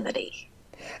negativity.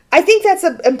 I think that's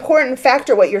an important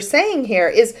factor. What you're saying here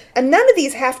is, and none of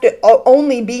these have to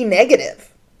only be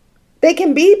negative. They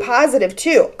can be positive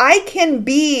too. I can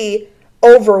be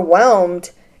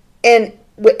overwhelmed in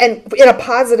a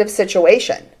positive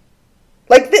situation.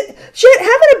 Like,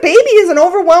 having a baby is an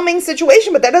overwhelming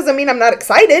situation, but that doesn't mean I'm not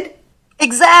excited.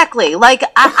 Exactly. Like,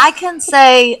 I can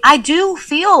say I do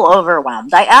feel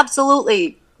overwhelmed.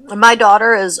 My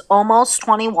daughter is almost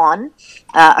 21.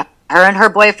 Her and her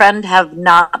boyfriend have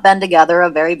not been together a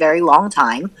very, very long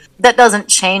time. That doesn't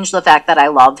change the fact that I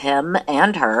love him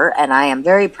and her, and I am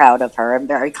very proud of her and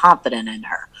very confident in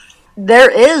her.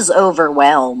 There is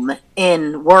overwhelm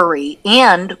in worry,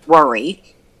 and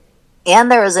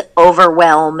there is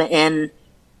overwhelm in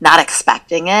not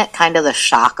expecting it, kind of the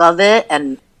shock of it,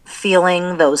 and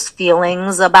feeling those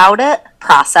feelings about it,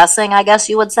 processing, I guess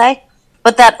you would say.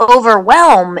 But that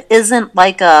overwhelm isn't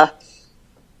like a,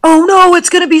 oh no, it's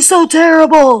going to be so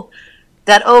terrible.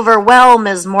 That overwhelm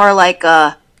is more like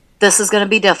a, this is going to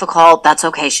be difficult, that's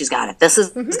okay, she's got it. This is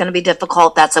going to be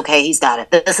difficult, that's okay, he's got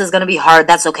it. This is going to be hard,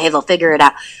 that's okay, they'll figure it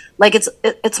out. Like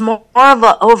it's more of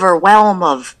an overwhelm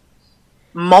of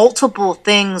multiple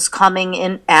things coming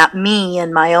in at me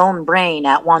in my own brain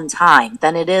at one time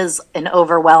than it is an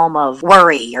overwhelm of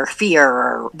worry or fear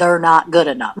or they're not good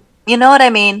enough. You know what I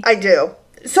mean? I do.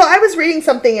 So I was reading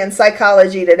something in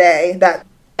Psychology Today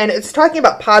and it's talking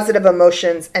about positive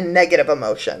emotions and negative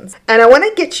emotions. And I want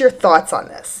to get your thoughts on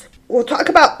this. We'll talk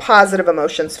about positive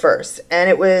emotions first. And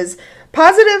it was,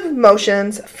 positive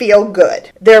emotions feel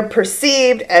good. They're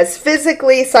perceived as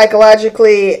physically,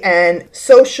 psychologically, and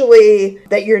socially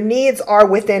that your needs are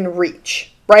within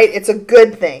reach, right? It's a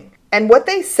good thing. And what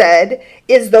they said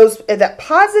is that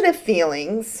positive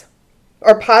feelings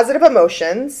or positive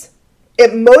emotions,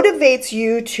 it motivates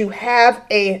you to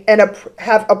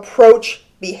have approach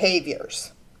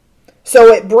behaviors.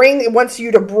 So it wants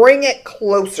you to bring it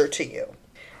closer to you.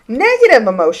 Negative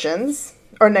emotions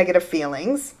or negative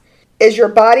feelings is your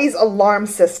body's alarm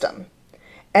system,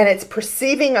 and it's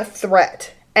perceiving a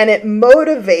threat, and it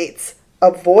motivates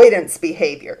avoidance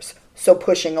behaviors, so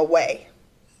pushing away.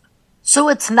 So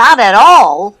it's not at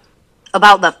all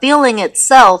about the feeling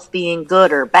itself being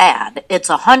good or bad. It's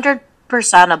 100%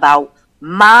 about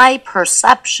my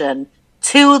perception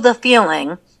to the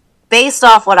feeling based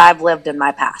off what I've lived in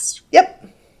my past. Yep,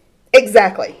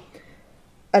 exactly.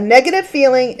 A negative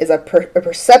feeling is a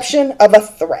perception of a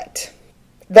threat.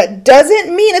 That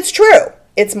doesn't mean it's true.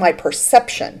 It's my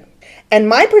perception. And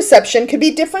my perception could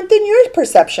be different than your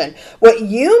perception. What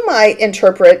you might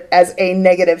interpret as a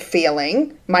negative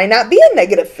feeling might not be a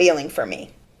negative feeling for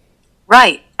me.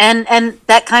 Right. And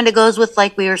that kind of goes with,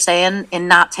 like we were saying, in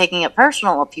not taking it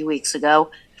personal a few weeks ago.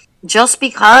 Just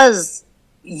because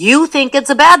you think it's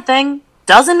a bad thing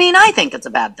doesn't mean I think it's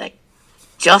a bad thing.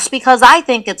 Just because I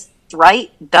think it's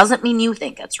right doesn't mean you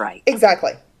think it's right.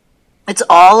 Exactly. It's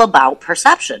all about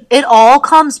perception. It all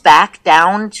comes back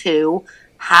down to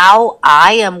how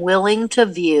I am willing to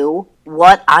view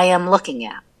what I am looking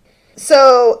at.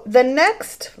 So the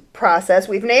next process,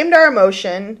 we've named our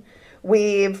emotion,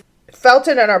 we've felt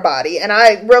it in our body, and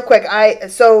I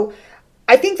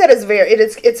think that is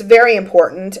it's very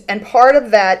important, and part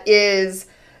of that is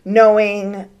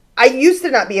knowing. I used to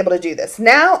not be able to do this.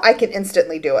 Now I can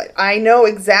instantly do it. I know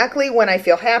exactly when I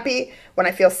feel happy, when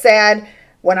I feel sad,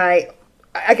 when I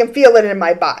can feel it in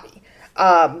my body.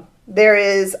 There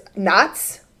is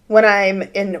knots when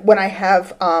I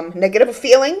have negative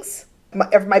feelings.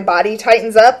 My body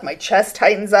tightens up, my chest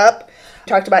tightens up. We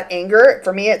talked about anger.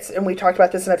 For me, and we talked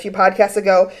about this in a few podcasts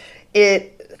ago.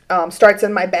 It starts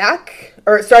in my back,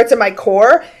 or it starts in my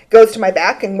core, goes to my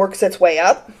back, and works its way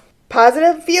up.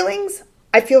 Positive feelings,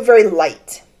 I feel very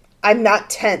light. I'm not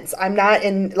tense. I'm not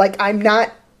in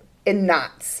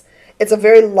knots. It's a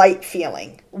very light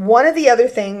feeling. One of the other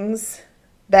things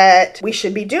that we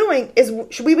should be doing is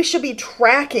we should be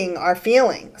tracking our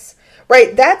feelings,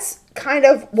 right? That's kind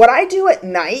of what I do at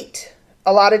night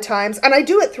a lot of times, and I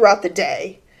do it throughout the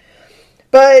day.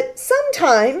 But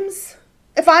sometimes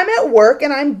if I'm at work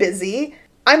and I'm busy,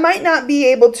 I might not be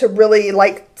able to really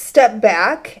step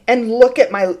back and look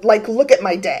at my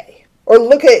day. Or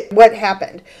look at what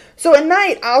happened. So at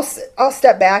night, I'll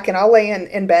step back and I'll lay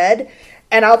in bed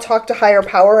and I'll talk to higher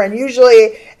power. And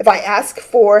usually, if I ask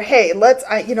for, hey,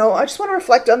 I just want to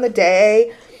reflect on the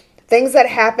day, things that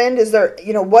happened. Is there,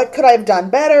 what could I have done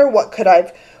better? What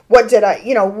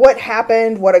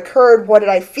happened? What occurred? What did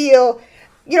I feel?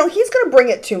 He's going to bring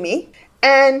it to me.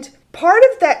 And part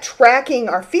of that tracking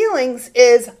our feelings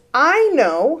is I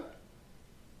know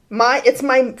it's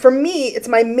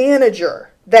my manager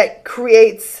that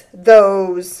creates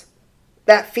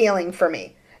that feeling for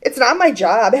me. It's not my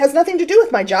job. It has nothing to do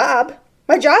with my job.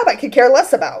 My job I could care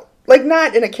less about.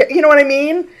 Not in you know what I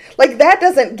mean? That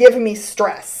doesn't give me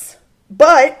stress.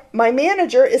 But my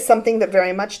manager is something that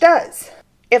very much does.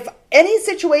 If any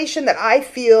situation that I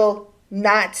feel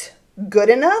not good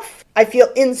enough, I feel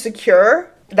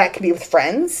insecure, that could be with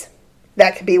friends.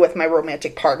 That could be with my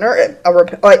romantic partner,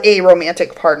 a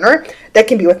romantic partner. That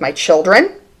can be with my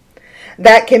children.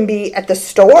 That can be at the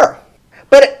store.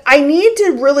 But I need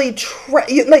to really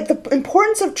the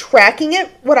importance of tracking it.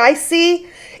 What I see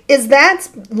is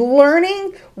that's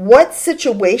learning what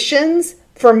situations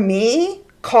for me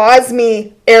cause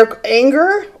me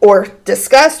anger or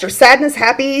disgust or sadness,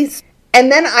 happy,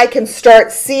 And then I can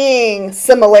start seeing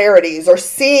similarities or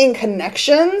seeing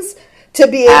connections to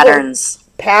be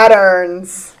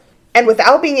patterns. And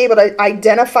without being able to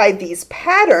identify these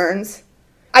patterns,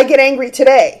 I get angry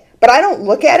today. But I don't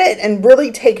look at it and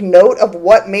really take note of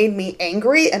what made me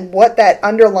angry and what that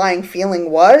underlying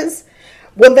feeling was.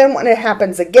 Well, then when it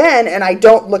happens again and I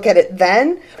don't look at it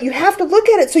then, you have to look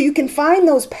at it so you can find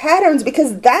those patterns,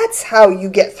 because that's how you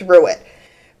get through it.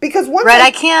 Because once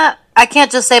I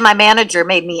can't just say my manager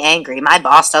made me angry. My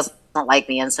boss doesn't like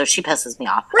me, and so she pisses me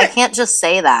off. Right. I can't just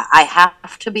say that. I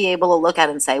have to be able to look at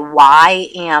it and say, why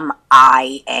am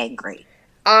I angry?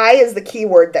 I is the key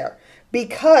word there,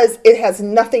 because it has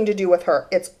nothing to do with her.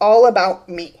 It's all about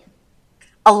me.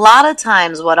 A lot of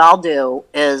times what I'll do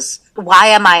is, why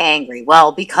am I angry?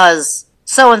 Well, because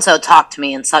so-and-so talked to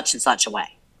me in such and such a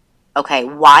way. Okay,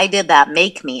 why did that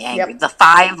make me angry? Yep. The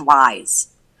 5 whys.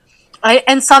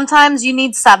 And sometimes you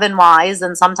need 7 whys,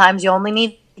 and sometimes you only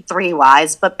need 3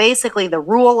 whys. But basically, the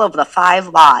rule of the 5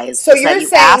 whys so is that you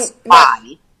ask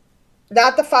why.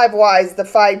 Not the 5 whys, the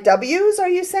 5 W's, are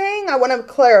you saying? I want to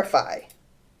clarify.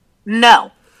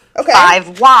 No. Okay.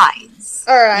 5 whys.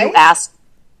 All right.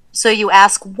 You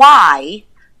ask why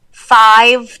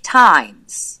 5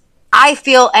 times. I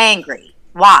feel angry.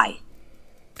 Why?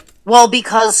 Well,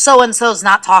 because so-and-so's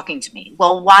not talking to me.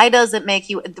 Well, why does it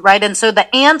make you, right? And so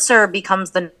the answer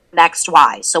becomes the next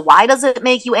why. So why does it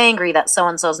make you angry that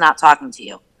so-and-so's not talking to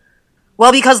you?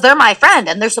 Well, because they're my friend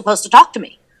and they're supposed to talk to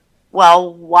me.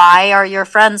 Well, why are your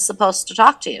friends supposed to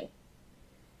talk to you?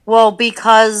 Well,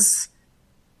 because,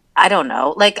 I don't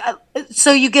know.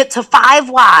 So you get to 5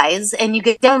 whys and you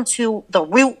get down to the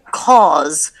root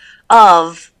cause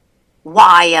of,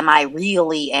 why am I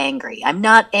really angry? I'm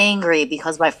not angry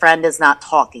because my friend is not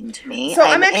talking to me. So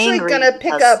I'm actually going to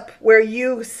pick up where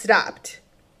you stopped.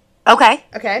 Okay.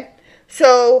 Okay.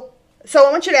 So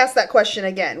I want you to ask that question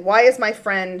again. Why is my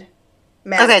friend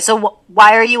mad? Okay, so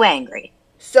why are you angry?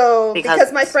 So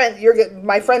because my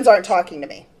friends aren't talking to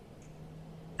me.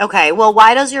 Okay, well,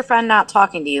 why does your friend not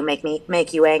talking to you make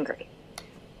you angry?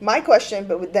 My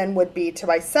question then would be to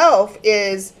myself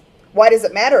is, why does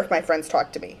it matter if my friends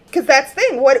talk to me? Because that's the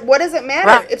thing. What does it matter?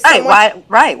 Right. If someone...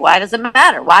 Why does it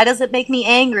matter? Why does it make me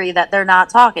angry that they're not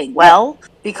talking? Well,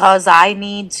 because I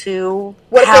need to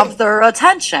have their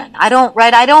attention.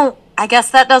 I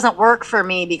guess that doesn't work for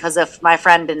me, because if my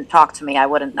friend didn't talk to me, I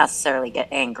wouldn't necessarily get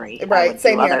angry. Right, I would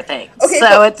same do here. Other things. Okay,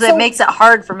 so it makes it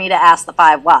hard for me to ask the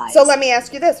 5 whys. So let me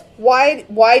ask you this. Why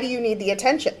do you need the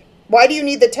attention? Why do you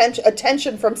need the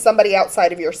attention from somebody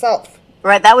outside of yourself?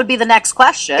 Right, that would be the next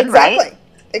question, right?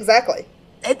 Exactly.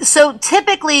 So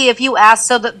typically, if you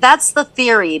ask, that's the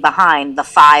theory behind the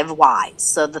 5 whys.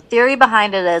 So the theory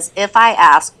behind it is, if I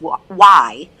ask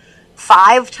why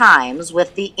 5 times,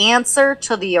 with the answer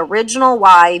to the original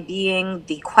why being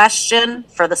the question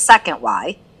for the second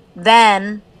why,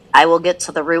 then I will get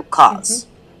to the root cause.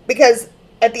 Mm-hmm. Because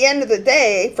at the end of the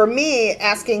day, for me,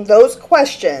 asking those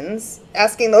questions,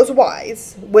 asking those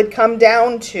whys, would come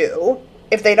down to,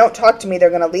 if they don't talk to me, they're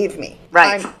going to leave me.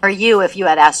 Right. For you, if you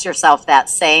had asked yourself that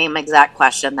same exact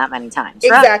question that many times.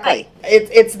 Exactly.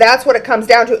 Right. That's what it comes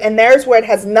down to. And there's where it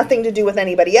has nothing to do with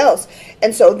anybody else.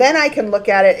 And so then I can look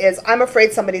at it as, I'm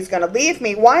afraid somebody's going to leave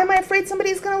me. Why am I afraid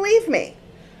somebody's going to leave me?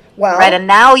 Well, right. And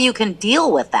now you can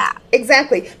deal with that.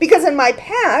 Exactly. Because in my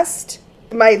past,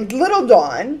 my little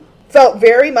Dawn felt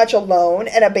very much alone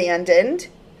and abandoned.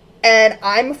 And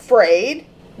I'm afraid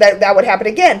that would happen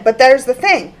again. But there's the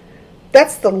thing.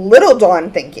 That's the little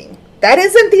Dawn thinking. That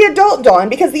isn't the adult Dawn,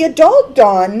 because the adult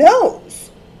Dawn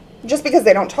knows. Just because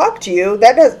they don't talk to you,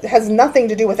 that has nothing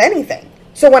to do with anything.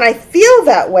 So when I feel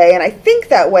that way and I think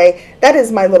that way, that is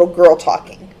my little girl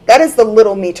talking. That is the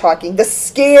little me talking, the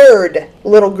scared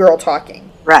little girl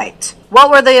talking. Right.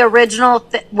 What were the original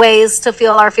ways to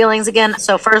feel our feelings again?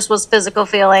 So first was physical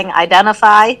feeling,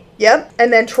 identify. Yep.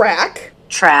 And then track.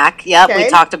 Yep. Okay. We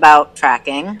talked about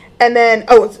tracking. And then,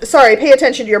 pay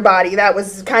attention to your body. That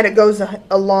goes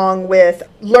along with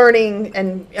learning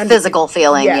and physical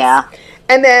feeling, yes. Yeah.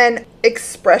 And then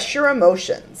express your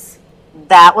emotions.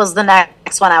 That was the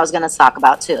next one I was going to talk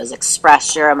about too, is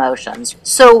express your emotions.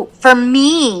 So for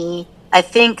me, I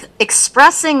think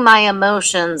expressing my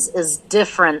emotions is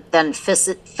different than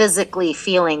physically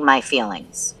feeling my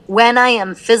feelings. When I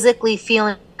am physically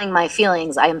feeling my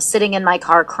feelings, I am sitting in my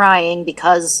car crying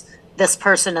because this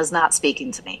person is not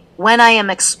speaking to me. When I am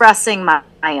expressing my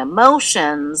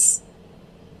emotions,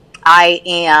 I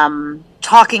am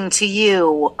talking to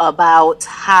you about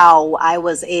how I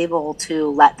was able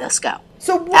to let this go.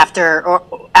 So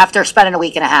after spending a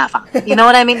week and a half on it. You know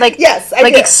what I mean? Yes, I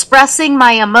do. Expressing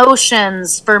my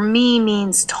emotions for me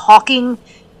means talking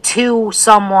to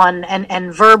someone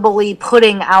and verbally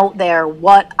putting out there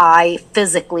what I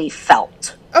physically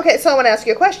felt. Okay, so I want to ask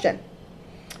you a question.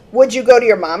 Would you go to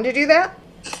your mom to do that?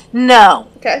 No.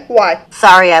 Okay, why?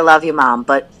 Sorry, I love you, Mom,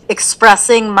 but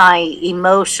expressing my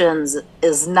emotions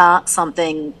is not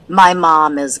something my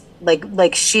mom is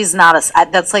like she's not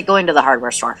that's like going to the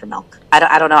hardware store for milk.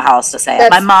 I don't know how else to say it.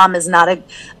 My mom is not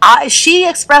she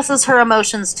expresses her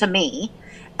emotions to me,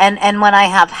 and when I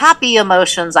have happy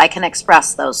emotions, I can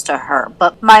express those to her.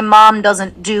 But my mom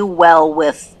doesn't do well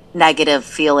with negative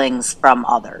feelings from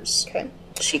others. Okay.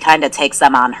 She kind of takes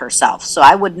them on herself. So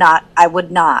I would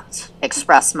not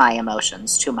express my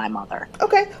emotions to my mother.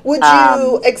 Okay. Would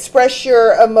you express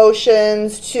your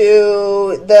emotions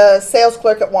to the sales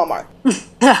clerk at Walmart?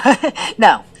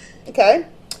 No. Okay.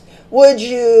 Would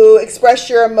you express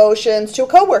your emotions to a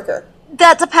coworker?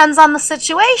 That depends on the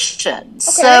situation. Okay.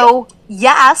 So,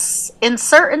 yes, in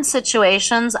certain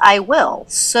situations, I will.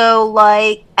 So,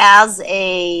 like, as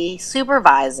a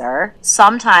supervisor,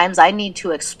 sometimes I need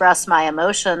to express my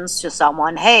emotions to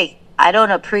someone. Hey, I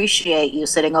don't appreciate you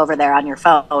sitting over there on your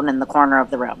phone in the corner of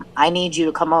the room. I need you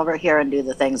to come over here and do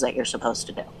the things that you're supposed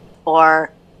to do.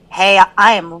 Or, hey,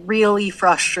 I am really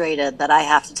frustrated that I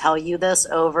have to tell you this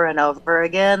over and over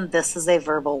again. This is a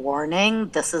verbal warning.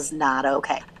 This is not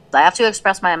okay. I have to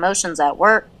express my emotions at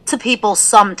work to people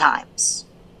sometimes.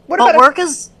 What about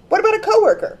a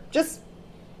coworker? Just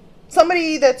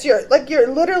somebody that's you're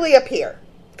literally a peer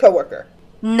coworker.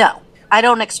 No, I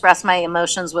don't express my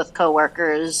emotions with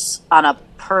coworkers on a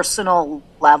personal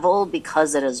level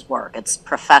because it is work. It's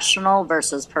professional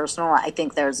versus personal. I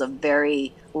think there's a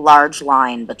very large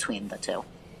line between the two.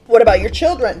 What about your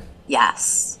children?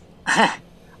 Yes.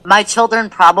 My children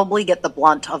probably get the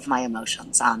blunt of my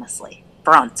emotions, honestly.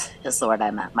 Brunt is the word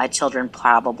I meant. My children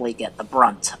probably get the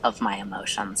brunt of my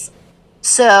emotions.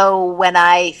 So when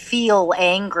I feel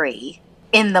angry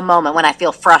in the moment, when I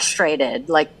feel frustrated,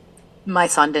 like my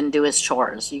son didn't do his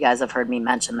chores. You guys have heard me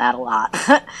mention that a lot.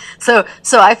 So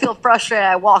I feel frustrated.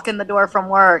 I walk in the door from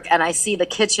work and I see the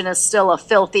kitchen is still a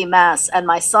filthy mess and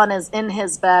my son is in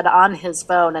his bed on his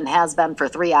phone and has been for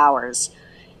 3 hours.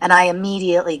 And I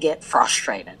immediately get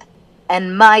frustrated.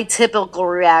 And my typical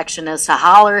reaction is to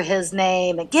holler his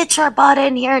name and get your butt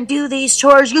in here and do these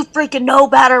chores. You freaking know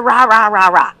better, rah, rah, rah,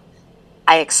 rah.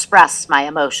 I express my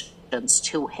emotions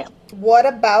to him. What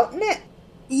about Nick?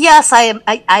 Yes,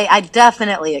 I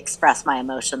definitely express my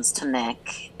emotions to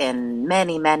Nick in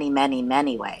many, many, many,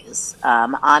 many ways.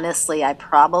 Honestly, I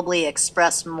probably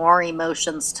express more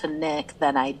emotions to Nick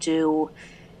than I do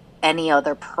any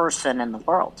other person in the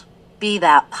world, be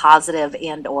that positive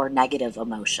and or negative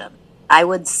emotion. I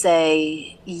would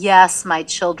say, yes, my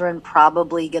children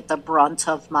probably get the brunt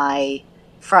of my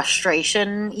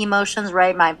frustration emotions,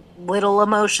 right? My little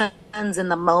emotions in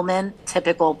the moment,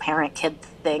 typical parent-kid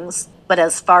things. But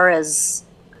as far as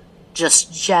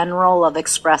just general of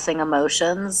expressing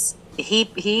emotions,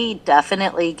 he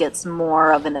definitely gets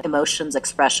more of an emotions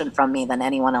expression from me than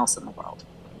anyone else in the world.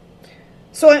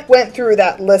 So I went through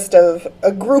that list of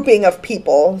a grouping of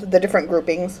people, the different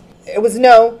groupings. It was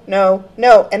no, no,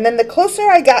 no. And then the closer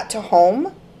I got to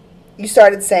home, you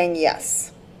started saying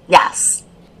yes. Yes.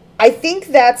 I think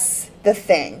that's the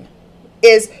thing,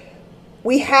 is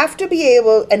we have to be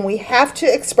able, and we have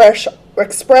to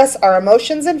express our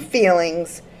emotions and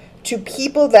feelings to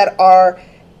people that are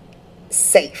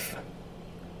safe.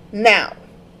 Now,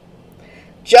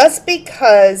 just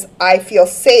because I feel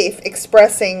safe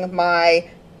expressing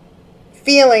my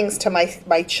feelings to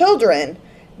my children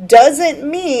doesn't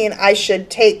mean I should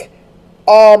take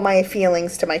all my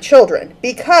feelings to my children,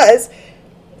 because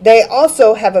they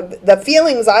also have the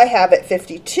feelings I have at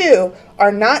 52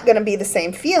 are not going to be the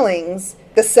same feelings.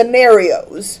 The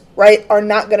scenarios, right, are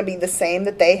not going to be the same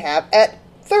that they have at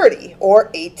 30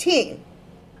 or 18.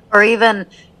 Or even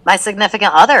my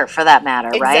significant other, for that matter,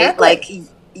 Exactly. Right? Like,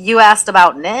 you asked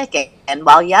about Nick, and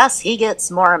while, yes, he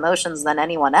gets more emotions than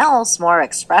anyone else, more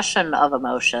expression of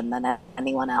emotion than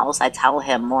anyone else, I tell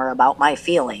him more about my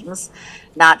feelings,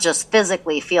 not just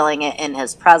physically feeling it in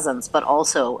his presence, but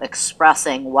also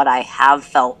expressing what I have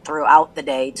felt throughout the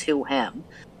day to him.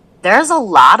 There's a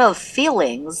lot of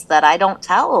feelings that I don't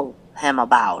tell him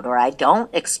about or I don't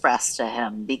express to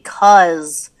him,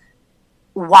 because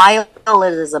while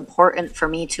it is important for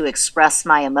me to express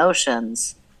my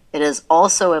emotions, it is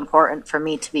also important for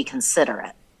me to be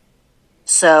considerate.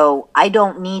 So I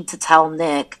don't need to tell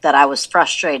Nick that I was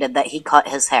frustrated that he cut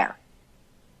his hair.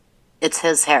 It's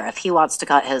his hair. If he wants to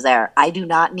cut his hair, I do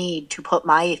not need to put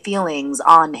my feelings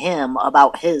on him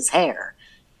about his hair.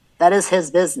 That is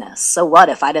his business. So what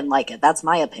if I didn't like it? That's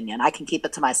my opinion. I can keep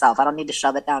it to myself. I don't need to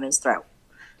shove it down his throat.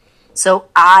 So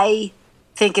I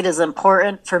think it is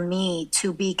important for me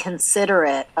to be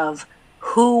considerate of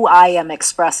who I am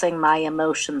expressing my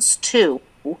emotions to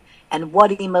and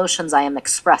what emotions I am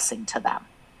expressing to them.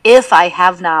 If I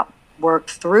have not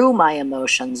worked through my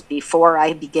emotions before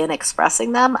I begin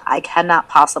expressing them, I cannot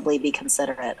possibly be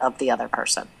considerate of the other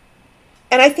person.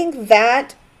 And I think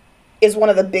that is one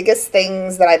of the biggest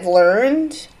things that I've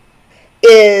learned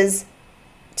is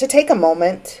to take a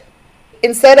moment.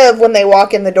 Instead of when they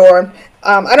walk in the door,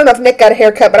 I don't know if Nick got a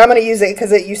haircut, but I'm going to use it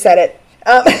because you said it.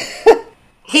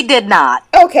 He did not.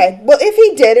 Okay, well, if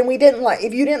he did and we didn't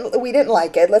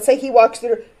like it. Let's say he walks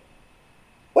through.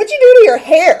 What'd you do to your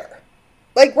hair?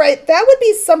 Like, right, that would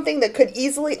be something that could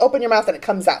easily open your mouth and it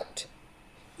comes out.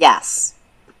 Yes.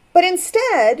 But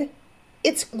instead,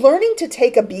 it's learning to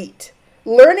take a beat.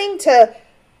 Learning to,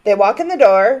 they walk in the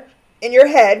door, in your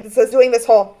head, it says doing this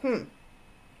whole,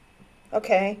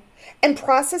 okay. And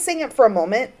processing it for a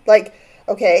moment, like,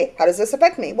 okay, how does this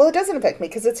affect me? Well, it doesn't affect me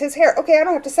because it's his hair. Okay, I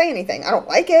don't have to say anything. I don't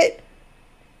like it.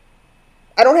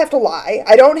 I don't have to lie.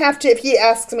 I don't have to, if he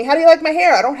asks me, how do you like my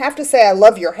hair? I don't have to say I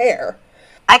love your hair.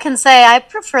 I can say I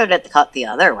preferred it cut the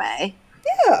other way.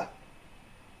 Yeah.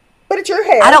 But it's your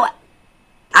hair.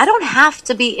 I don't have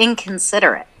to be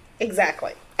inconsiderate.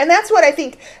 Exactly. And that's what I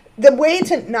think the way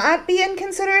to not be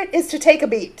inconsiderate is to take a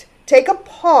beat. Take a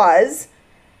pause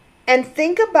and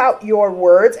think about your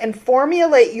words and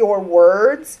formulate your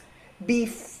words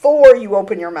before you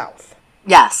open your mouth.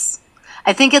 Yes.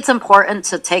 I think it's important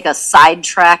to take a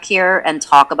sidetrack here and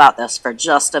talk about this for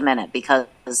just a minute because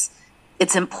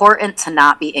it's important to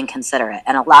not be inconsiderate.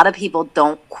 And a lot of people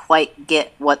don't quite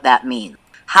get what that means.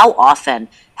 How often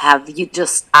have you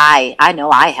just, I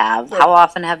know I have, how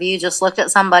often have you just looked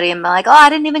at somebody and been like, oh, I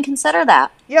didn't even consider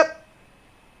that? Yep.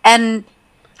 And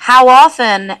how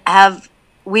often have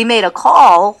we made a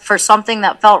call for something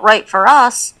that felt right for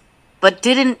us, but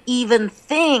didn't even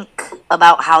think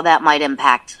about how that might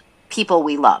impact people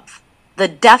we love? The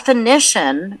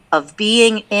definition of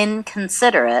being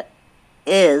inconsiderate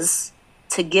is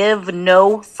to give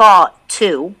no thought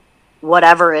to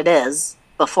whatever it is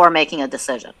before making a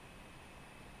decision.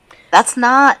 That's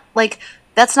not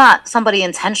somebody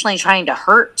intentionally trying to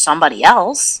hurt somebody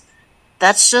else.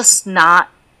 That's just not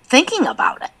thinking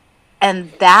about it.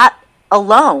 And that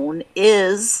alone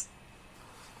is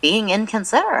being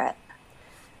inconsiderate.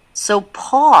 So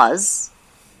pause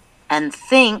and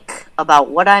think about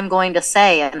what I'm going to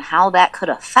say and how that could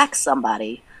affect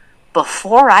somebody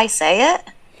before I say it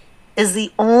is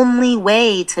the only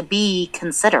way to be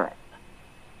considerate.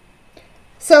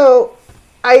 So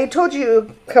I told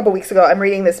you a couple weeks ago I'm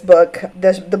reading this book,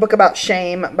 the book about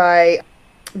shame by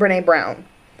Brene Brown.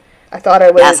 I thought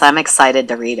I was... Yes, I'm excited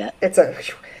to read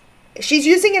it. She's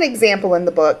using an example in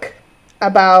the book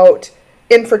about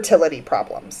infertility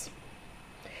problems.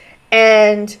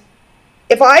 And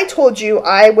if I told you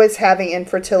I was having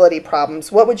infertility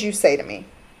problems, what would you say to me?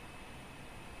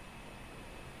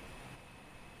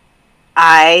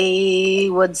 I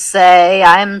would say,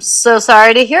 I'm so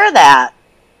sorry to hear that.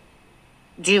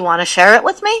 Do you want to share it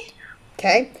with me?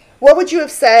 Okay. What would you have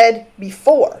said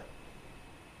before?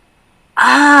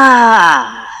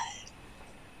 And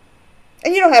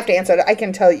you don't have to answer it. I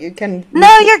can tell you.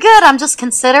 No, you're good. I'm just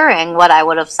considering what I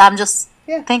would have said. I'm just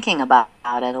thinking about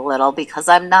it a little because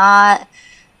I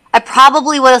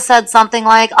probably would have said something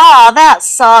like, oh, that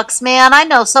sucks, man. I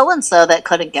know so-and-so that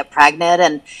couldn't get pregnant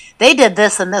and they did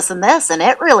this and this and this and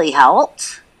it really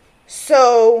helped.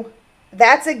 So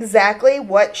that's exactly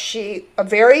what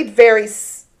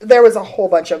there was a whole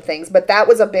bunch of things, but that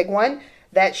was a big one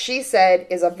that she said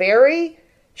is a very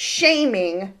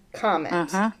shaming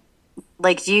comment.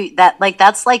 Mm-hmm.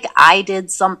 That's like I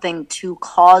did something to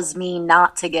cause me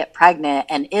not to get pregnant,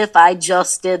 and if I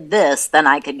just did this, then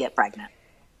I could get pregnant.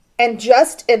 And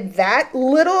just in that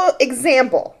little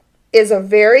example is a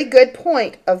very good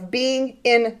point of being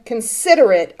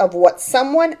inconsiderate of what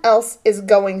someone else is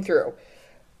going through.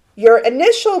 Your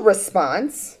initial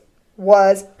response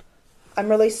was, I'm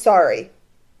really sorry.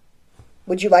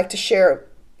 Would you like to share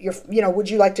would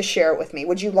you like to share it with me?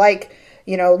 Would you like,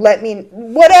 let me,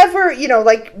 whatever,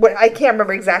 I can't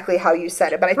remember exactly how you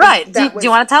said it, but I think do you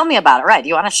want to tell me about it? Right. Do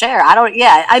you want to share?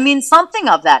 Something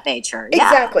of that nature. Yeah.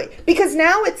 Exactly. Because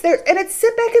now it's there and it's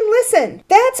sit back and listen.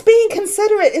 That's being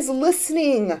considerate, is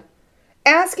listening.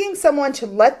 Asking someone to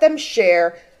let them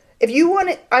share. If you want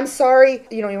it, I'm sorry,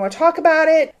 you want to talk about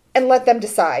it and let them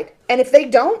decide. And if they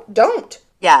don't.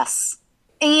 Yes.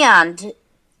 And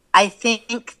I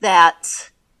think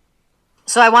that,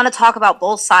 so I want to talk about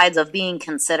both sides of being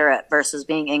considerate versus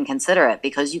being inconsiderate,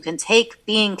 because you can take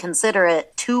being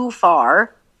considerate too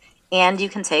far and you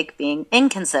can take being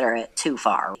inconsiderate too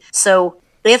far. So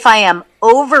if I am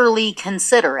overly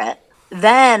considerate,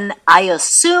 then I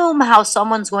assume how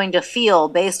someone's going to feel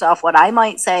based off what I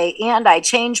might say, and I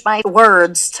change my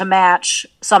words to match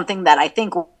something that I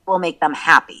think will make them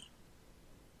happy.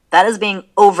 That is being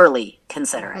overly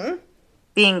considerate. Mm-hmm.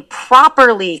 Being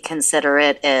properly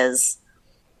considerate is,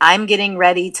 I'm getting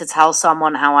ready to tell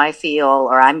someone how I feel,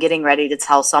 or I'm getting ready to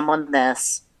tell someone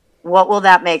this. What will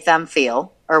that make them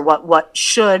feel? Or what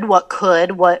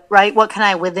can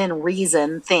I within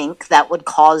reason think that would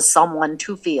cause someone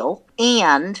to feel?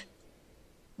 And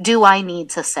do I need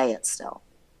to say it still?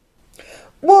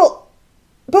 Well,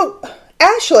 but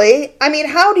Ashley, I mean,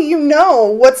 how do you know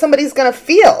what somebody's going to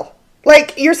feel?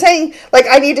 Like, you're saying, like,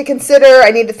 I need to consider,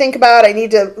 I need to think about, I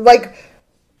need to, like...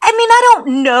 I mean, I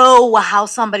don't know how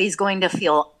somebody's going to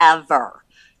feel ever.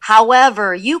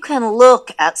 However, you can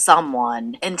look at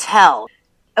someone and tell...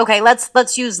 Okay,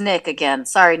 let's use Nick again.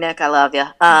 Sorry, Nick, I love you.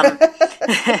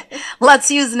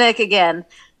 Let's use Nick again.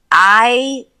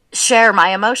 I share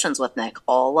my emotions with Nick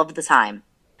all of the time.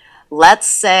 Let's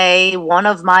say one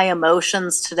of my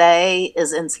emotions today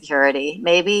is insecurity.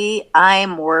 Maybe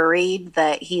I'm worried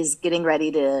that he's getting ready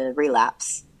to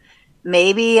relapse.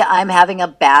 Maybe I'm having a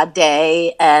bad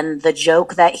day and the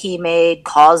joke that he made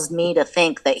caused me to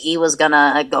think that he was going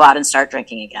to go out and start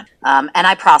drinking again. And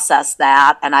I processed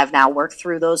that, and I've now worked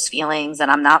through those feelings, and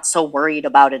I'm not so worried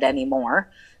about it anymore.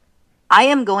 I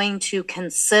am going to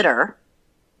consider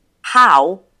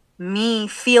how me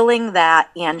feeling that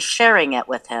and sharing it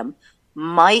with him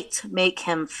might make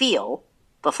him feel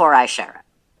before I share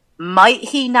it. Might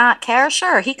he not care?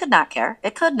 Sure, he could not care.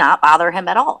 It could not bother him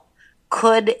at all.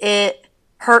 Could it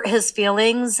hurt his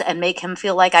feelings and make him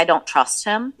feel like I don't trust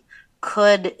him?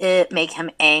 Could it make him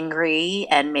angry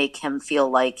and make him feel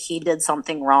like he did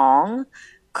something wrong?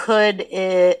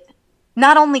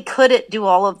 Not only could it do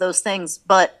all of those things,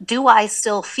 but do I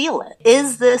still feel it?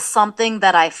 Is this something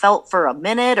that I felt for a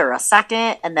minute or a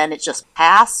second and then it just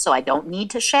passed so I don't need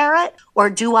to share it? Or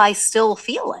do I still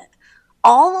feel it?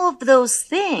 All of those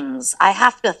things I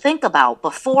have to think about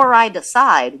before I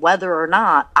decide whether or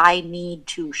not I need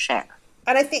to share.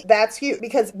 And I think that's huge,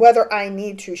 because whether I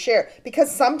need to share. Because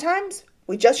sometimes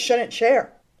we just shouldn't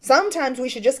share. Sometimes we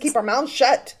should just keep our mouths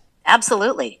shut.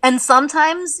 Absolutely. And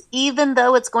sometimes, even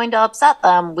though it's going to upset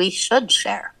them, we should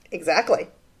share. Exactly.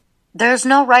 There's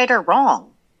no right or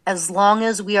wrong, as long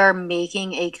as we are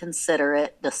making a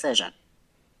considerate decision.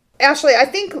 Ashley, I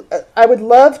think I would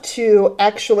love to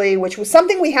actually, which was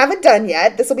something we haven't done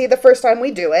yet. This will be the first time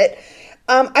we do it.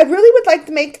 I really would like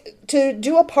to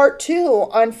do a part 2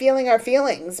 on feeling our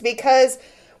feelings, because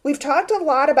we've talked a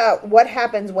lot about what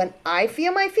happens when I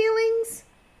feel my feelings,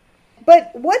 but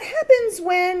what happens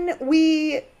when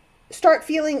we start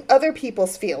feeling other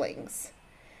people's feelings?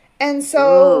 And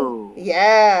so,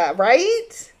 yeah,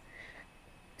 right?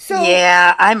 So,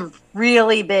 yeah, I'm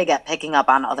really big at picking up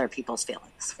on other people's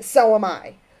feelings. So am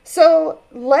I. So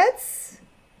let's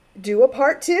do a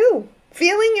part 2.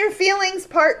 Feeling your feelings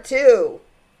part 2.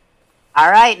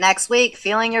 All right, next week,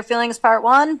 feeling your feelings part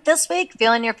 1. This week,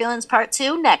 feeling your feelings part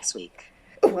 2 next week.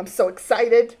 Oh, I'm so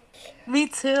excited. Me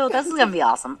too. This is going to be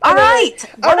awesome. All right.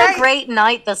 What a great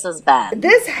night this has been.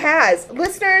 This has.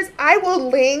 Listeners, I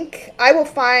will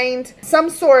find some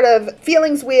sort of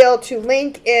feelings wheel to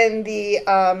link in the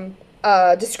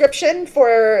description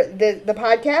for the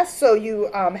podcast, so you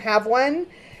have one.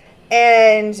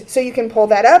 And so you can pull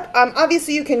that up.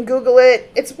 Obviously, you can Google it.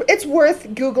 It's worth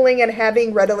Googling and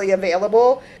having readily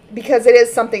available, because it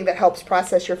is something that helps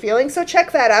process your feelings. So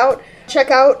check that out.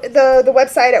 Check out the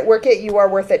website at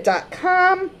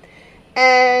workit.youareworthit.com.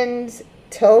 And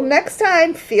till next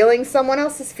time, feeling someone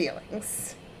else's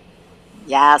feelings.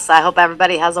 Yes, I hope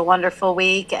everybody has a wonderful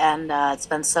week. And it's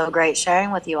been so great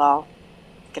sharing with you all.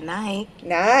 Good night.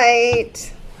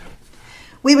 Night.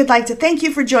 We would like to thank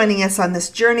you for joining us on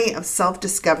this journey of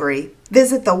self-discovery.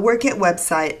 Visit the Work It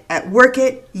website at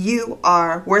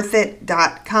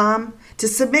workit.youareworthit.com to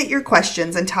submit your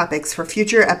questions and topics for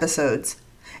future episodes.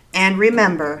 And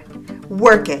remember,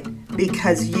 work it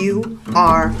because you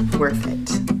are worth it.